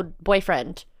told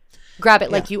boyfriend. Grab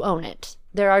it like you own it.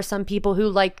 There are some people who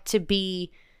like to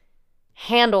be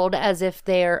handled as if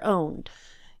they're owned.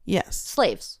 Yes.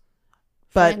 Slaves.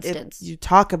 But you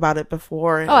talk about it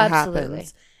before it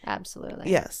happens.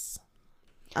 Absolutely. Yes.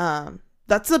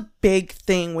 That's a big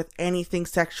thing with anything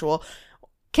sexual.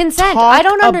 Consent. I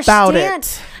don't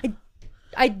understand.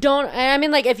 I don't. I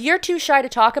mean, like, if you're too shy to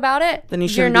talk about it, then you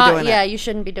shouldn't be doing it. Yeah, you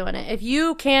shouldn't be doing it. If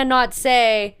you cannot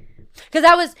say, because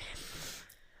that was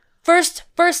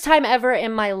first time ever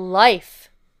in my life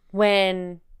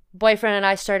when boyfriend and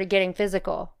I started getting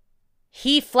physical.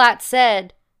 He flat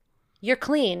said, "You're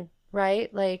clean,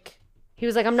 right?" Like, he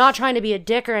was like, "I'm not trying to be a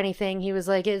dick or anything." He was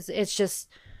like, "It's just."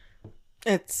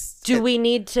 Do I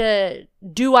need to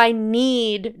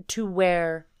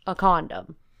wear a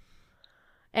condom?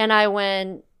 And I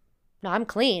went, no, I'm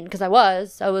clean, because I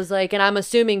was like, and I'm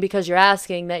assuming because you're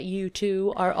asking that you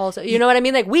two are also, you know what I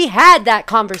mean? Like, we had that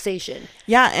conversation.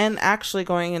 Yeah. And actually,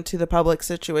 going into the public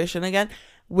situation again,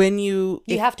 when you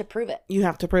have to prove it. You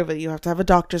have to prove it. You have to have a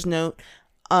doctor's note.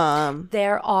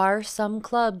 There are some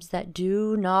clubs that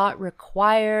do not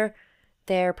require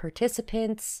their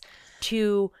participants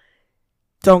to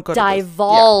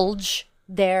divulge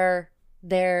their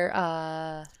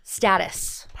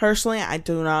status. Personally, I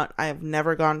have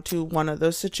never gone to one of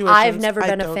those situations. I've never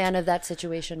been a fan of that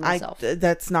situation myself.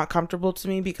 That's not comfortable to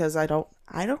me, because I don't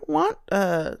want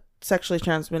sexually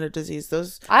transmitted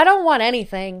disease. I don't want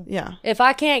anything. Yeah. If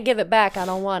I can't give it back, I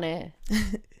don't want it.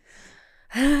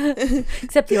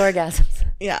 Except the orgasms.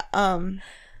 Yeah.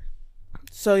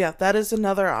 So yeah, that is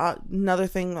another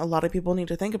thing a lot of people need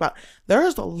to think about. There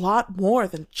is a lot more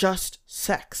than just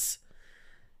sex.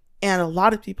 And a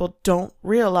lot of people don't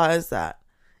realize that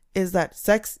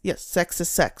sex, yes, sex is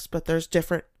sex, but there's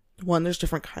different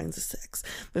kinds of sex.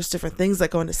 There's different things that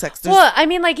go into sex. Well, I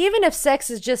mean, like, even if sex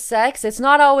is just sex, it's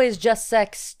not always just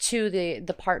sex to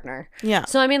the partner. Yeah.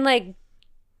 So, I mean, like,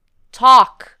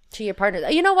 talk to your partner.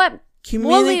 You know what?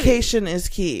 Communication is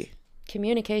key.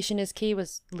 Communication is key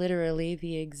was literally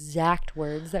the exact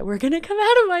words that were going to come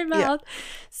out of my mouth. Yeah.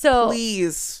 So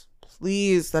please,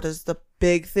 that is the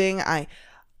big thing. I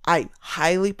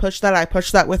highly push that. I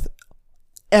push that with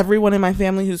everyone in my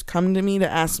family who's come to me to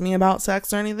ask me about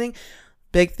sex or anything.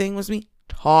 Big thing was me.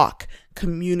 Talk,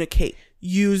 communicate,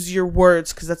 use your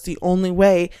words, because that's the only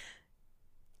way.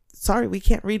 Sorry, we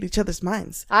can't read each other's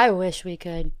minds. I wish we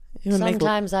could.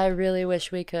 Sometimes I really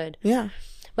wish we could. Yeah.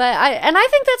 But I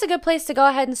think that's a good place to go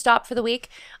ahead and stop for the week.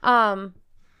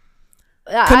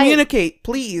 Communicate,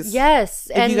 please.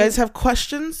 Yes. If you guys have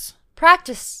questions,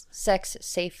 practice sex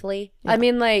safely. Yeah. I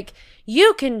mean, like,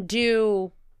 you can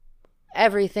do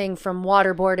everything from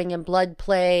waterboarding and blood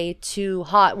play to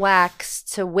hot wax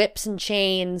to whips and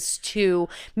chains to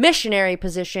missionary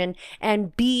position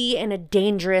and be in a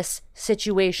dangerous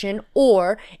situation,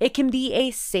 or it can be a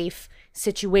safe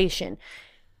situation.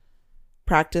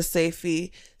 Practice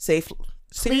safely.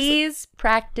 Please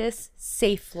practice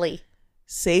safely.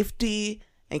 Safety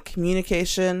and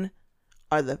communication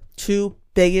are the two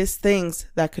biggest things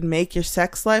that could make your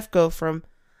sex life go from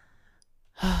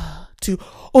to,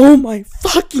 oh my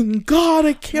fucking God,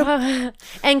 I can't.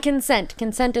 And consent.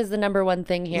 Consent is the number one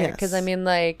thing here. Because, I mean,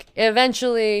 like,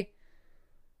 eventually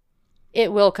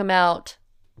it will come out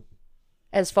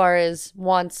as far as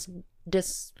wants,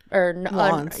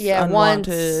 unwanted,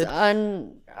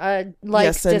 likes,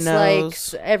 yes,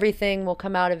 dislikes, everything will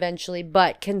come out eventually.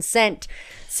 But consent,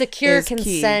 secure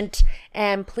consent,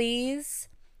 and please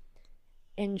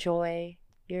enjoy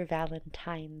your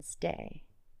Valentine's Day.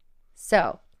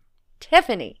 So,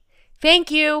 Tiffany,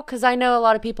 thank you, because I know a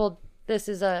lot of people. This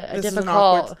is a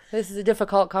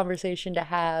difficult conversation to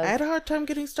have. I had a hard time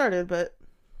getting started, but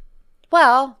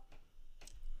Well,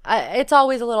 it's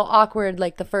always a little awkward,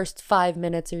 like the first 5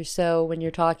 minutes or so when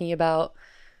you're talking about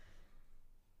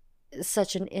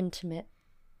such an intimate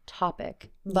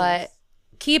topic. But Yes.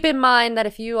 keep in mind that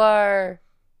if you are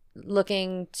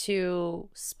looking to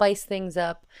spice things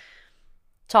up,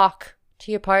 talk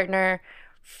to your partner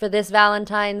for this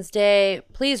Valentine's Day,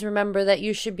 please remember that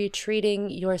you should be treating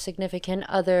your significant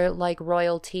other like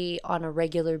royalty on a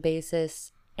regular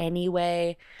basis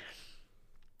anyway.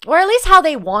 Or at least how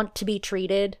they want to be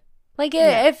treated. Like,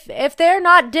 Yeah. if they're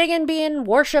not digging being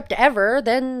worshipped ever,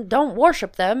 then don't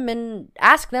worship them and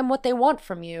ask them what they want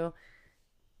from you.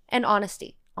 And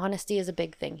honesty. Honesty is a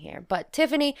big thing here. But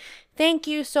Tiffany, thank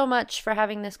you so much for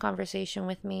having this conversation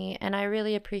with me. And I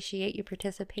really appreciate you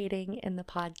participating in the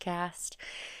podcast.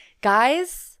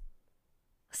 Guys,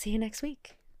 see you next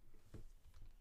week.